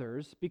to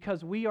others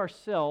because we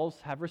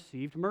ourselves have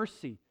received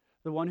mercy.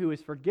 The one who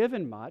is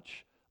forgiven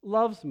much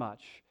loves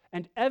much.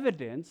 And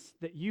evidence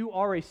that you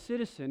are a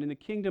citizen in the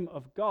kingdom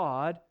of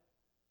God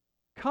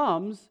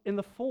comes in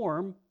the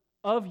form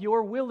of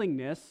your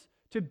willingness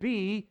to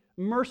be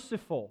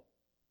merciful,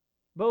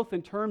 both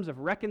in terms of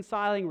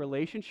reconciling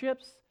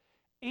relationships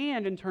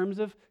and in terms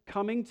of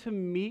coming to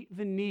meet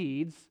the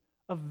needs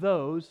of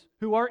those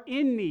who are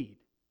in need.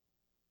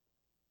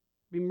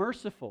 Be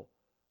merciful,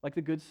 like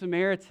the Good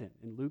Samaritan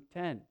in Luke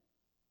 10.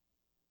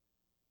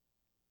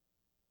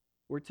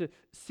 We're to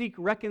seek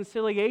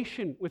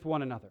reconciliation with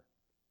one another,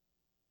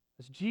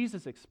 as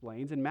Jesus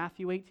explains in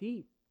Matthew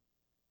 18.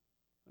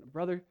 When a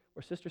brother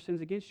or sister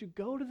sins against you,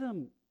 go to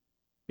them.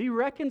 Be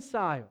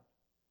reconciled.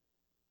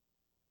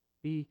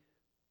 Be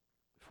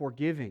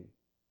forgiving.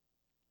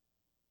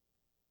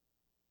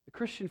 The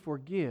Christian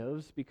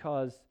forgives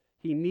because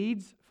he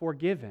needs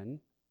forgiven,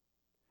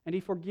 and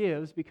he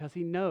forgives because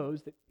he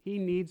knows that he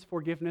needs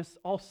forgiveness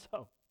also.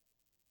 I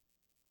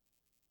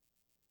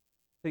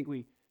think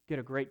we get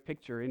a great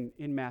picture in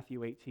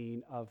Matthew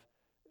 18 of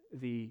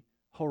the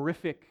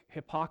horrific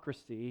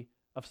hypocrisy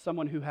of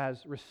someone who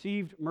has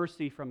received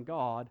mercy from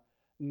God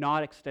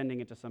not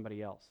extending it to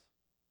somebody else.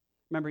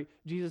 Remember,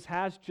 Jesus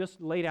has just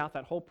laid out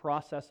that whole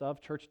process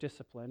of church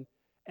discipline,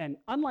 and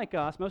unlike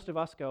us, most of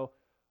us go,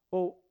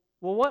 well,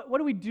 what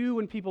do we do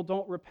when people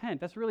don't repent?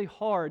 That's really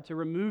hard to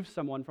remove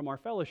someone from our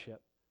fellowship.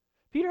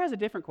 Peter has a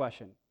different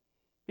question.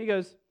 He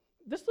goes,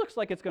 this looks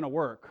like it's going to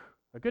work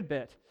a good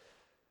bit.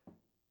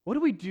 What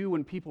do we do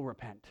when people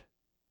repent?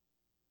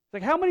 It's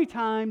like, how many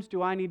times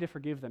do I need to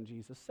forgive them,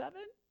 Jesus? 7?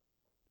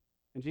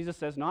 And Jesus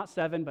says not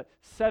 7, but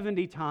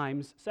 70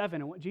 times 7.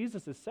 And what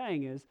Jesus is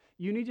saying is,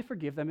 you need to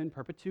forgive them in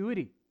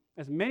perpetuity.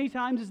 As many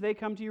times as they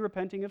come to you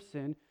repenting of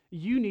sin,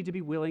 you need to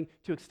be willing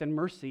to extend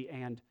mercy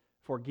and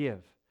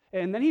forgive.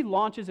 And then he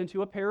launches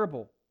into a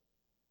parable.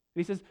 And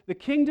he says, the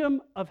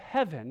kingdom of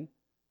heaven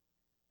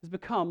has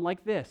become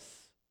like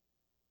this.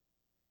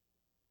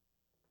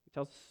 He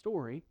tells a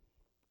story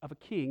of a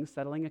king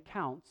settling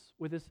accounts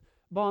with his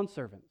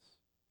bondservants.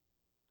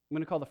 I'm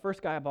going to call the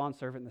first guy a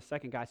bondservant and the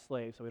second guy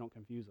slave so we don't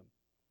confuse them.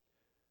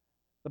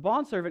 The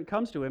bondservant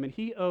comes to him and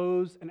he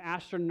owes an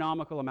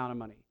astronomical amount of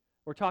money.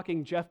 We're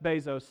talking Jeff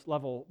Bezos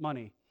level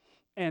money.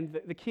 And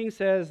the king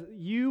says,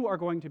 you are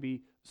going to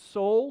be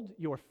sold,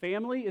 your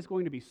family is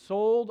going to be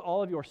sold,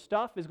 all of your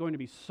stuff is going to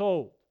be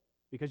sold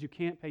because you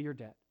can't pay your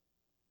debt.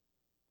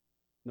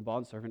 And the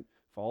bondservant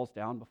falls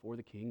down before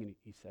the king and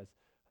he says,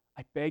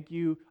 I beg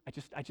you,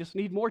 I just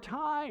need more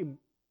time.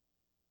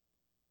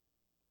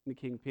 And the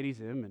king pities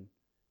him and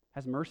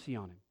has mercy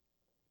on him.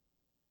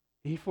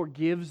 He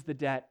forgives the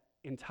debt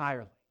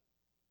entirely.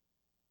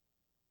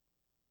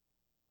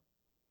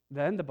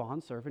 Then the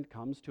bondservant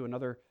comes to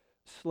another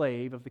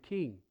slave of the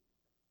king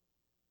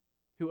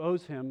who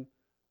owes him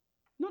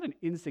not an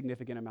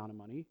insignificant amount of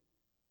money,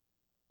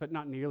 but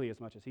not nearly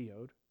as much as he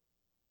owed.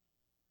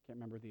 Can't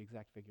remember the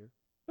exact figure,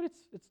 but it's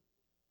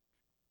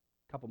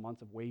a couple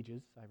months of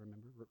wages, I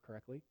remember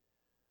correctly.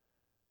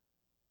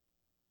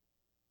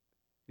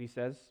 And he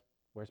says,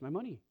 where's my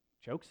money?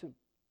 Chokes him,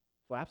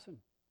 slaps him.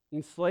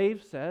 And the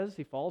slave says,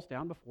 he falls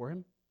down before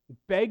him,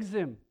 begs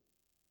him,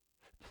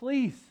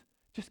 please,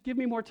 just give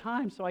me more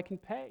time so I can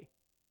pay.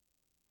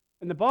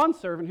 And the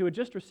bondservant who had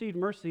just received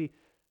mercy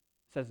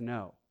says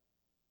no.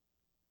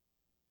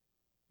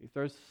 He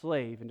throws the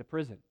slave into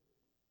prison.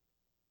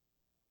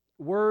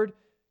 Word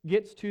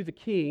gets to the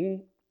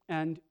king,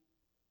 and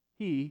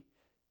he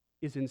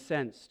is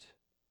incensed.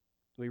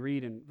 We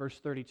read in verse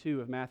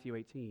 32 of Matthew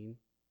 18.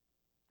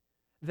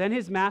 Then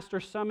his master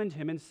summoned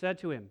him and said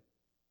to him,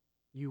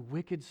 "You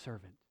wicked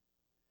servant,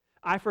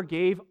 I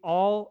forgave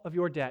all of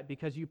your debt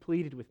because you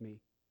pleaded with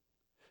me.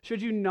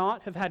 Should you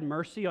not have had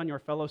mercy on your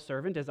fellow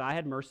servant as I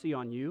had mercy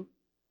on you?"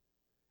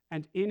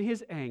 And in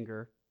his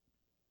anger,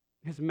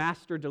 his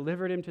master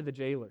delivered him to the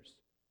jailers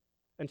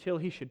until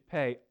he should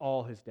pay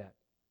all his debt.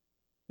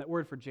 That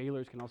word for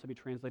jailers can also be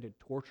translated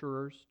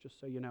torturers, just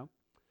so you know.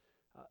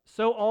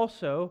 So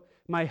also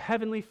my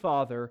heavenly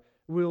Father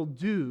will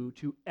do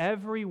to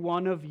every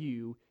one of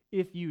you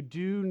if you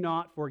do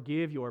not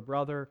forgive your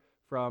brother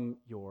from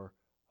your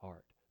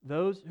heart.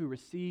 Those who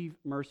receive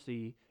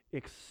mercy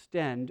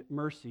extend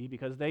mercy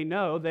because they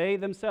know they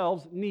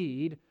themselves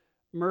need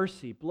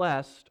mercy.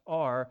 Blessed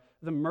are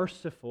the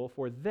merciful,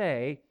 for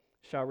they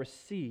shall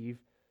receive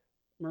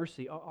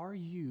mercy. Are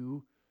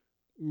you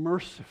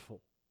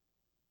merciful?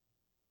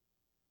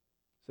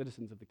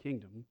 Citizens of the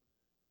kingdom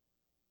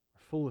are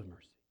full of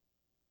mercy,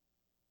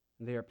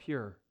 and they are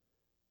pure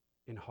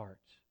in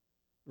heart.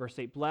 Verse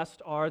 8,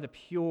 blessed are the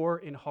pure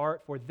in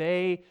heart, for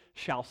they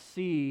shall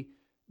see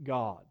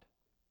God.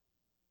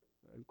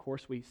 Of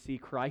course, we see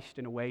Christ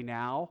in a way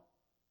now,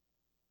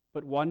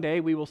 but one day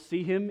we will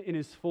see him in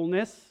his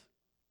fullness.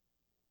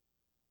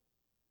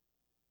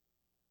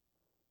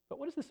 But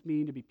what does this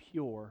mean to be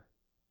pure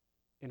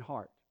in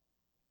heart?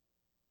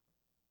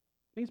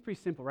 I think it's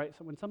pretty simple, right?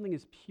 So when something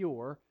is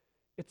pure,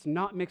 it's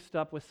not mixed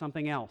up with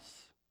something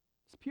else.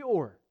 It's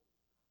pure.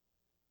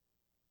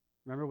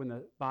 Remember, when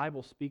the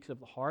Bible speaks of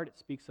the heart, it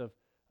speaks of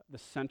the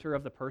center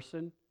of the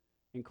person,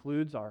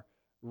 includes our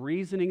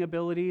reasoning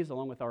abilities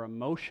along with our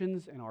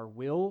emotions and our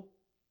will.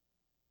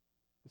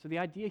 And so the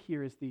idea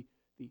here is the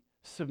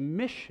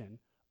submission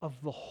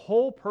of the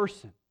whole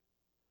person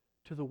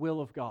to the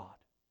will of God.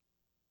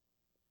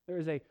 There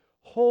is a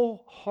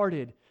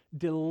wholehearted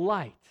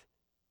delight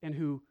in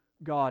who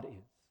God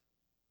is.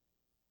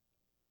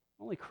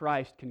 Only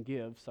Christ can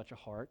give such a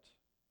heart.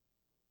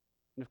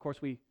 And of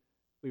course, we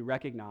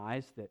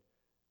recognize that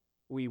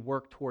we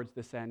work towards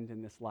this end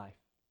in this life.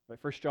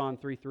 But 1 John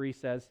 3:3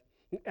 says,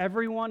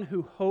 everyone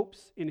who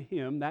hopes in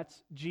him,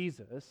 that's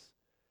Jesus,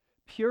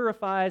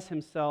 purifies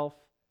himself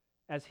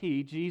as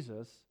he,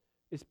 Jesus,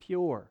 is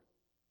pure.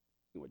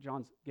 And what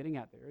John's getting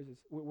at there is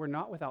we're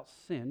not without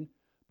sin,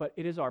 but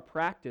it is our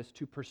practice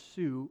to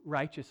pursue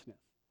righteousness,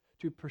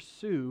 to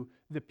pursue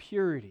the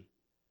purity.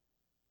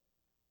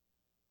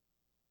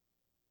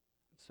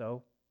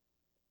 So,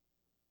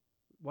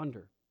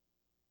 wonder,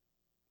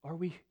 are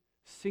we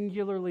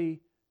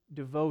singularly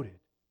devoted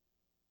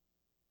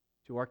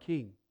to our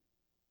King?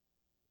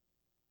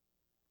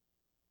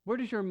 Where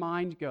does your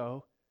mind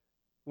go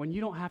when you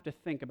don't have to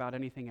think about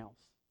anything else?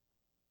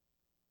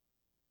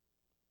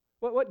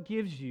 What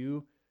gives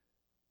you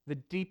the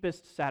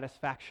deepest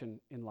satisfaction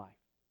in life?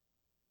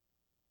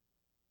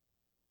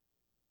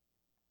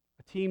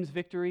 A team's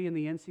victory in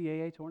the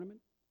NCAA tournament?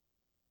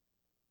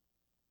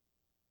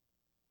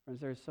 Friends,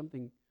 there is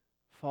something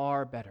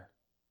far better.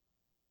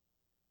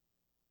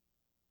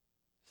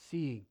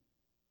 Seeing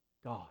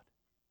God.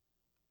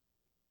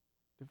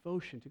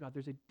 Devotion to God.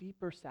 There's a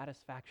deeper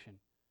satisfaction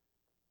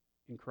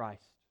in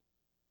Christ.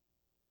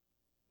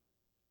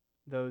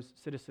 Those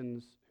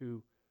citizens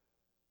who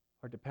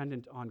are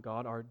dependent on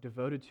God are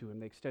devoted to him.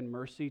 They extend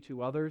mercy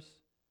to others.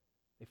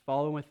 They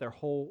follow him with their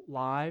whole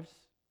lives.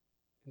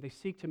 And they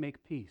seek to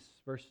make peace.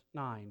 Verse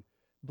 9.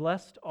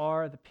 Blessed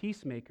are the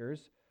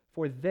peacemakers,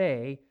 for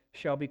they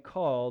shall be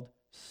called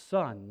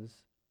sons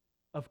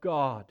of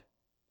God.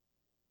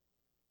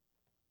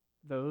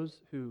 Those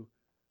who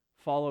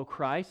follow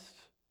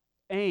Christ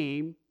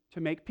aim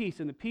to make peace.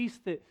 And the peace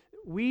that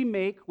we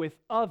make with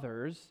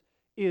others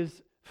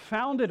is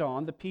founded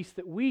on the peace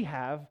that we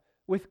have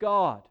with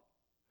God.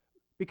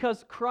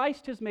 Because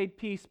Christ has made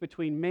peace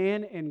between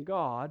man and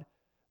God,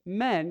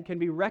 men can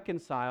be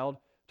reconciled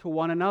to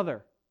one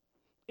another.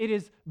 It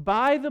is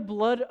by the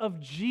blood of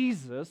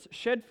Jesus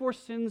shed for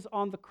sins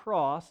on the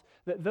cross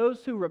that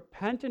those who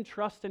repent and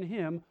trust in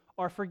him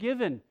are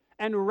forgiven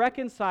and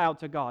reconciled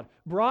to God,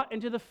 brought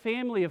into the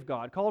family of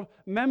God, called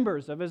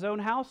members of his own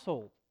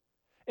household.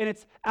 And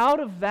it's out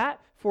of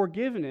that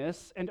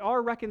forgiveness and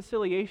our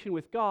reconciliation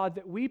with God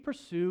that we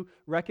pursue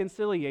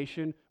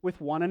reconciliation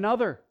with one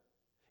another.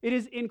 It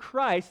is in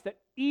Christ that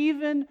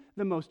even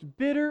the most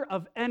bitter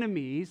of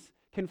enemies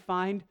can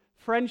find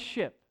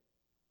friendship.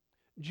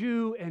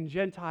 Jew and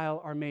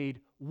Gentile are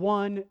made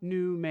one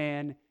new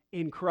man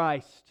in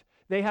Christ.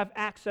 They have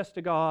access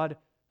to God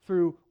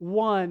through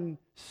one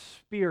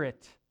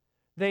Spirit.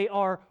 They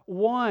are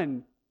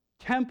one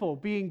temple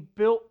being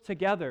built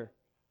together.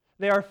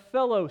 They are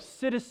fellow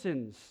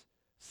citizens,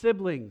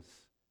 siblings,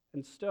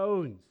 and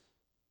stones.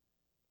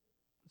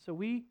 So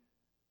we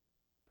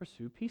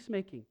pursue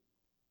peacemaking.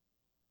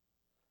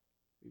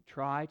 We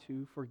try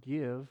to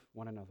forgive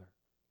one another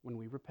when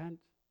we repent.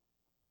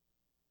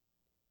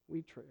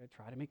 We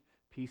try to make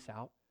peace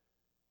out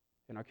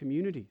in our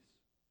communities.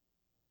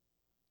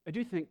 I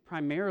do think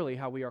primarily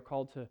how we are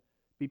called to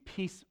be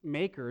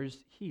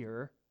peacemakers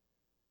here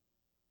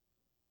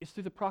is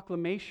through the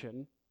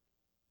proclamation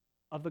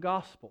of the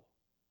gospel.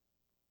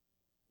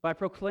 By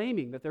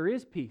proclaiming that there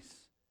is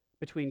peace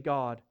between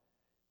God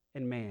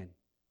and man.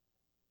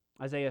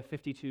 Isaiah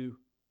 52,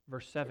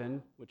 verse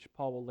 7, which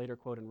Paul will later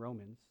quote in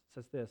Romans,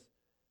 says this: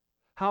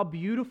 "How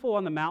beautiful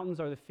on the mountains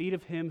are the feet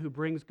of him who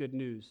brings good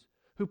news,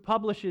 who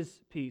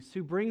publishes peace,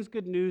 who brings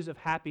good news of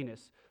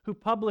happiness, who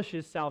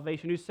publishes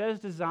salvation, who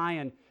says to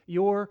Zion,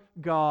 your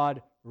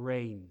God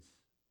reigns."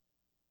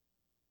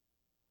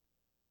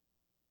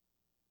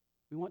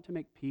 We want to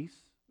make peace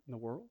in the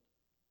world.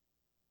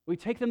 We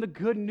take them the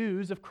good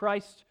news of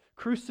Christ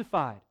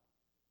crucified,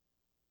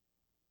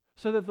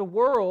 so that the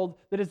world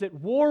that is at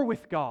war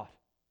with God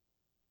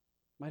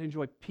might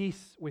enjoy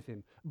peace with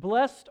him.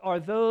 Blessed are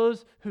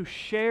those who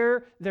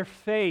share their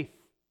faith.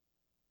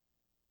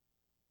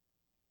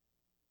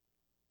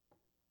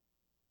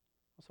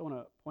 I also want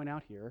to point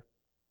out here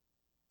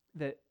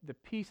that the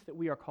peace that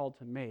we are called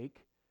to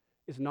make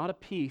is not a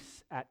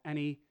peace at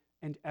any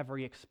and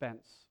every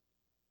expense.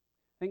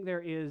 I think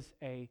there is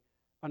an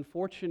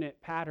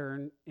unfortunate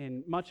pattern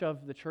in much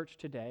of the church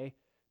today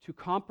to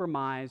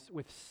compromise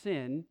with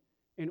sin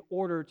in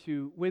order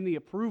to win the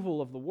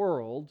approval of the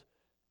world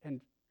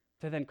and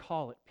to then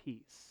call it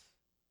peace.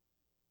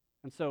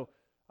 And so,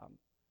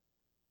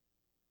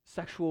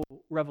 sexual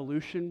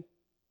revolution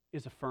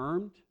is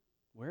affirmed.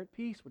 We're at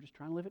peace. We're just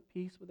trying to live at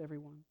peace with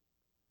everyone.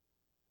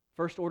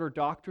 First order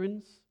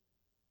doctrines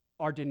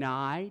are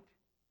denied.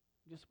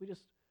 We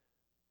just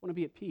want to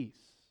be at peace.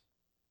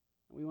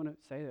 We want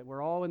to say that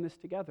we're all in this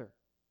together.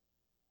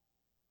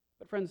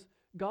 But friends,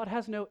 God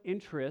has no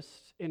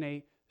interest in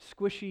a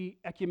squishy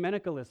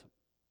ecumenicalism.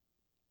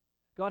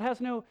 God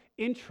has no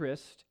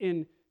interest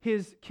in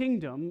his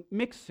kingdom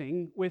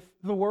mixing with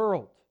the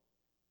world.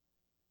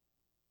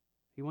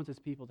 He wants his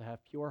people to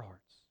have pure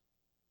hearts.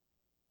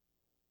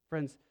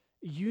 Friends,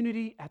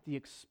 unity at the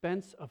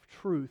expense of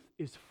truth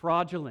is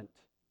fraudulent.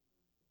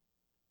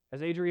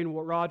 As Adrian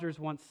Rogers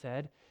once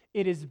said,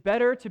 it is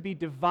better to be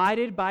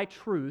divided by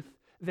truth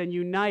than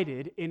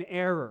united in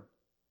error.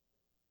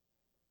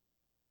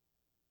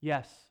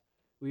 Yes,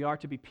 we are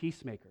to be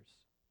peacemakers,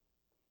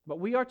 but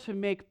we are to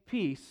make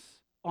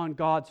peace on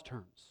God's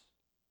terms,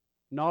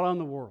 not on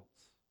the world's.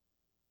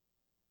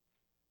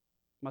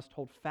 We must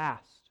hold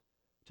fast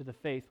to the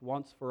faith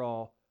once for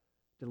all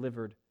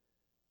delivered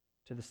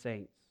to the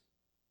saints.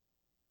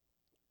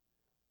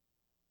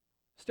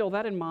 Still,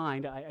 that in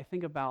mind, I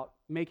think about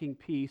making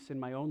peace in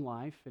my own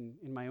life and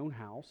in my own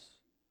house,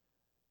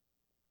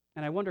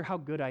 and I wonder how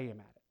good I am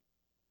at it.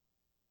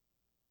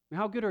 I mean,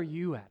 how good are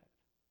you at it?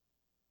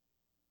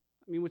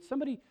 I mean, would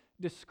somebody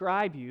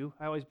describe you?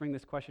 I always bring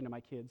this question to my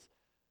kids.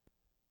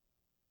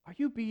 Are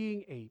you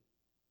being a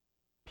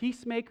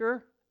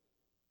peacemaker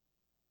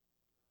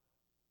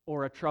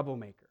or a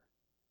troublemaker?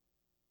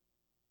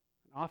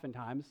 And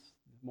oftentimes,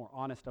 the more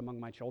honest among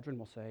my children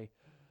will say,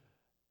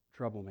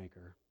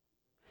 troublemaker.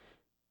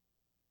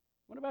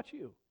 What about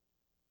you?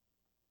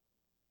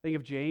 Think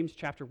of James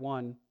chapter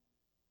 1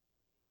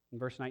 and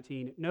verse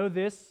 19. Know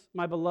this,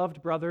 my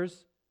beloved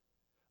brothers,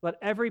 let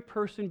every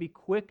person be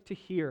quick to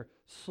hear,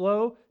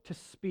 slow to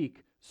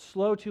speak,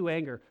 slow to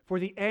anger, for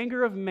the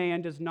anger of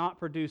man does not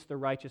produce the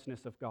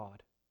righteousness of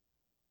God.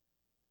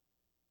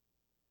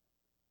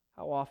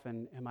 How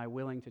often am I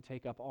willing to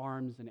take up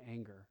arms in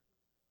anger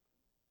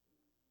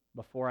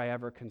before I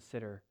ever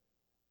consider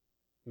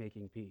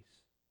making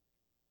peace?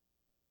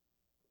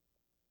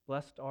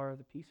 Blessed are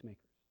the peacemakers.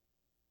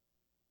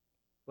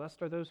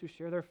 Blessed are those who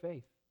share their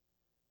faith,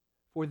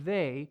 for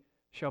they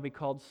shall be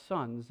called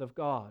sons of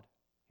God.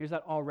 Here's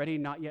that already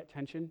not yet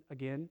tension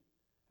again.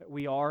 That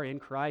we are in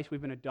Christ.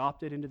 We've been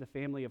adopted into the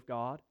family of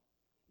God.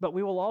 But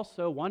we will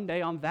also one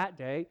day, on that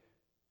day,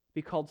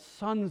 be called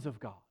sons of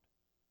God.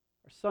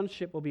 Our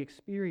sonship will be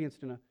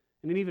experienced in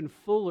an even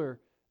fuller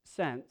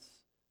sense.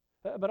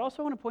 But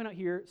also I want to point out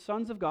here,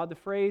 sons of God, the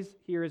phrase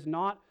here is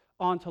not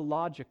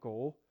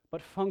ontological,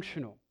 but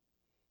functional.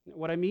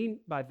 What I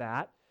mean by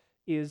that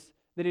is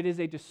that it is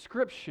a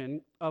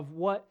description of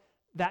what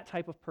that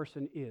type of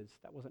person is.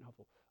 That wasn't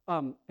helpful.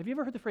 Have you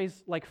ever heard the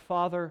phrase, like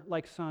father,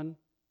 like son?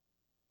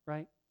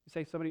 Right? You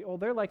say somebody, oh,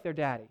 they're like their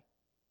daddy.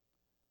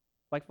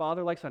 Like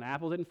father, like son.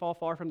 Apple didn't fall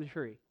far from the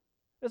tree.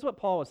 This is what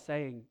Paul is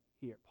saying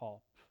here,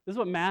 This is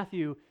what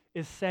Matthew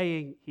is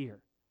saying here.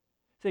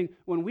 Saying,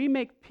 when we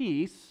make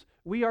peace,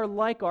 we are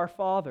like our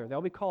Father.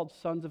 They'll be called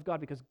sons of God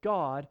because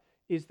God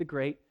is the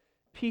great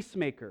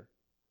peacemaker.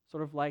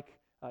 Sort of like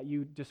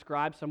you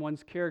describe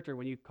someone's character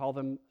when you call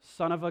them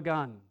son of a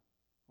gun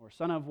or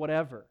son of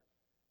whatever.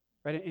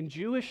 Right? In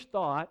Jewish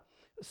thought,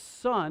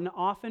 son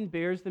often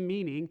bears the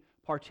meaning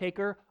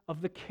partaker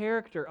of the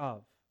character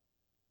of.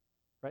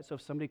 Right? So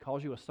if somebody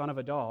calls you a son of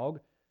a dog,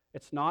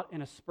 it's not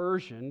an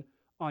aspersion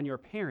on your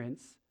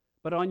parents,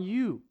 but on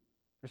you.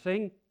 They're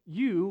saying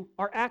you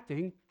are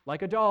acting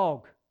like a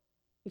dog.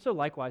 And so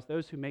likewise,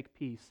 those who make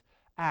peace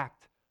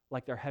act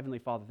like their heavenly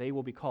Father. They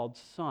will be called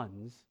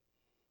sons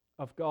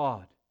of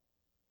God.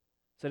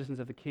 Citizens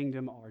of the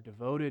kingdom are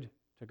devoted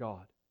to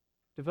God,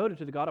 devoted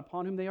to the God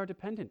upon whom they are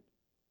dependent.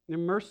 They're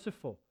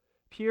merciful,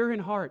 pure in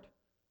heart,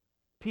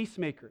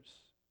 peacemakers.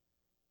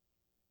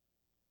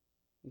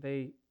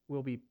 They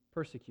will be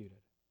persecuted.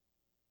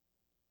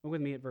 Look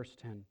with me at verse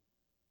 10.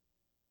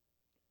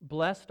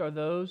 Blessed are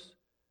those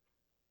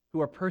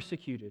who are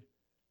persecuted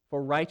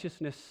for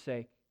righteousness'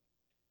 sake,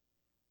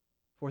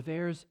 for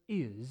theirs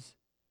is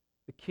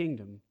the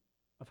kingdom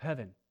of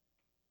heaven.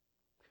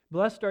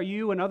 Blessed are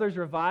you when others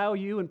revile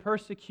you and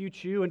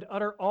persecute you and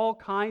utter all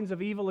kinds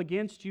of evil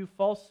against you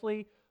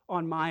falsely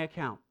on my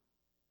account.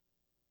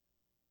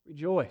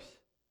 Rejoice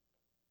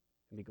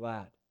and be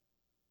glad,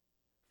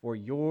 for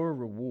your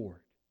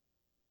reward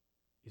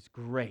is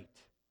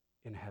great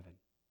in heaven.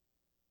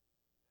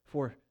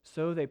 For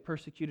so they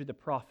persecuted the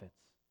prophets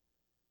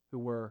who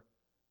were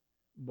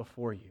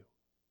before you.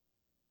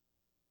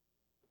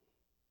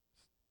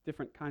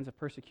 Different kinds of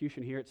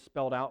persecution here. It's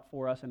spelled out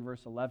for us in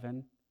verse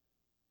 11.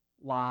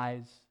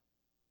 Lies,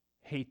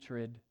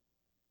 hatred,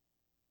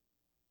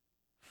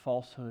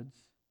 falsehoods.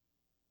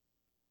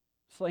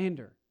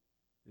 Slander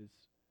is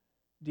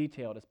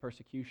detailed as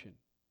persecution.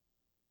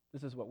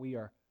 This is what we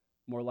are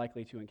more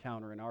likely to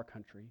encounter in our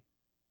country.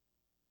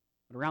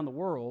 But around the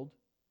world,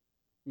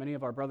 many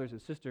of our brothers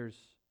and sisters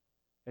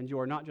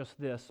endure not just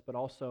this, but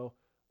also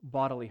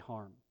bodily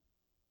harm.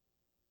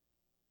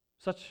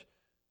 Such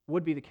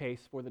would be the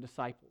case for the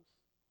disciples.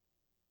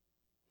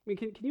 I mean,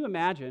 can you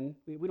imagine,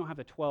 we don't have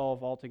the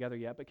 12 all together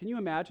yet, but can you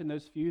imagine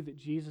those few that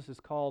Jesus has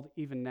called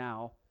even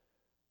now,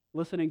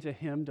 listening to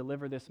him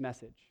deliver this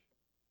message?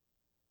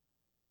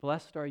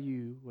 Blessed are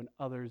you when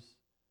others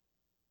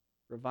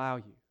revile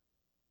you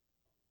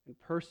and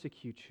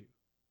persecute you.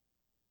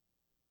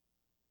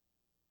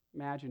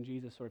 Imagine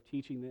Jesus sort of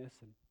teaching this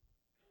and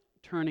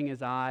turning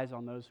his eyes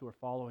on those who are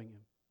following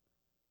him.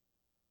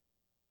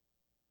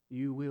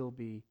 You will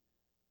be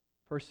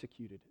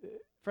persecuted.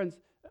 Friends,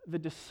 the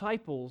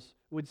disciples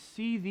would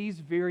see these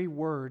very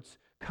words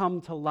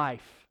come to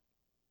life.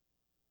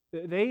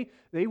 They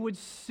would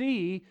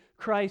see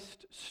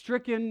Christ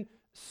stricken,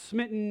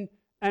 smitten,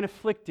 and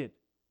afflicted.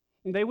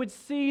 They would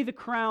see the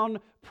crown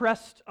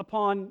pressed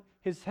upon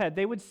his head.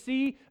 They would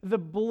see the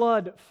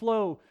blood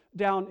flow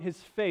down his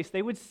face.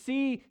 They would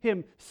see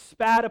him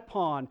spat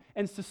upon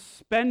and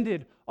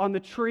suspended on the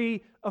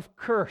tree of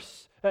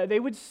curse. They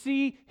would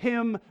see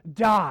him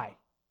die.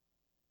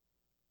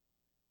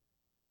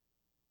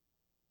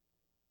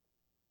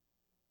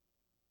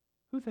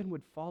 Who then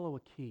would follow a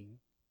king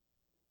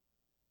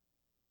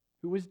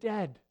who was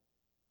dead?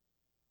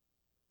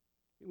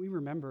 We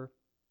remember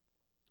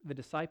the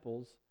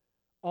disciples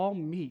all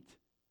meet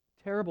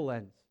terrible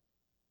ends.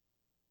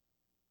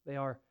 They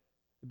are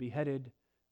beheaded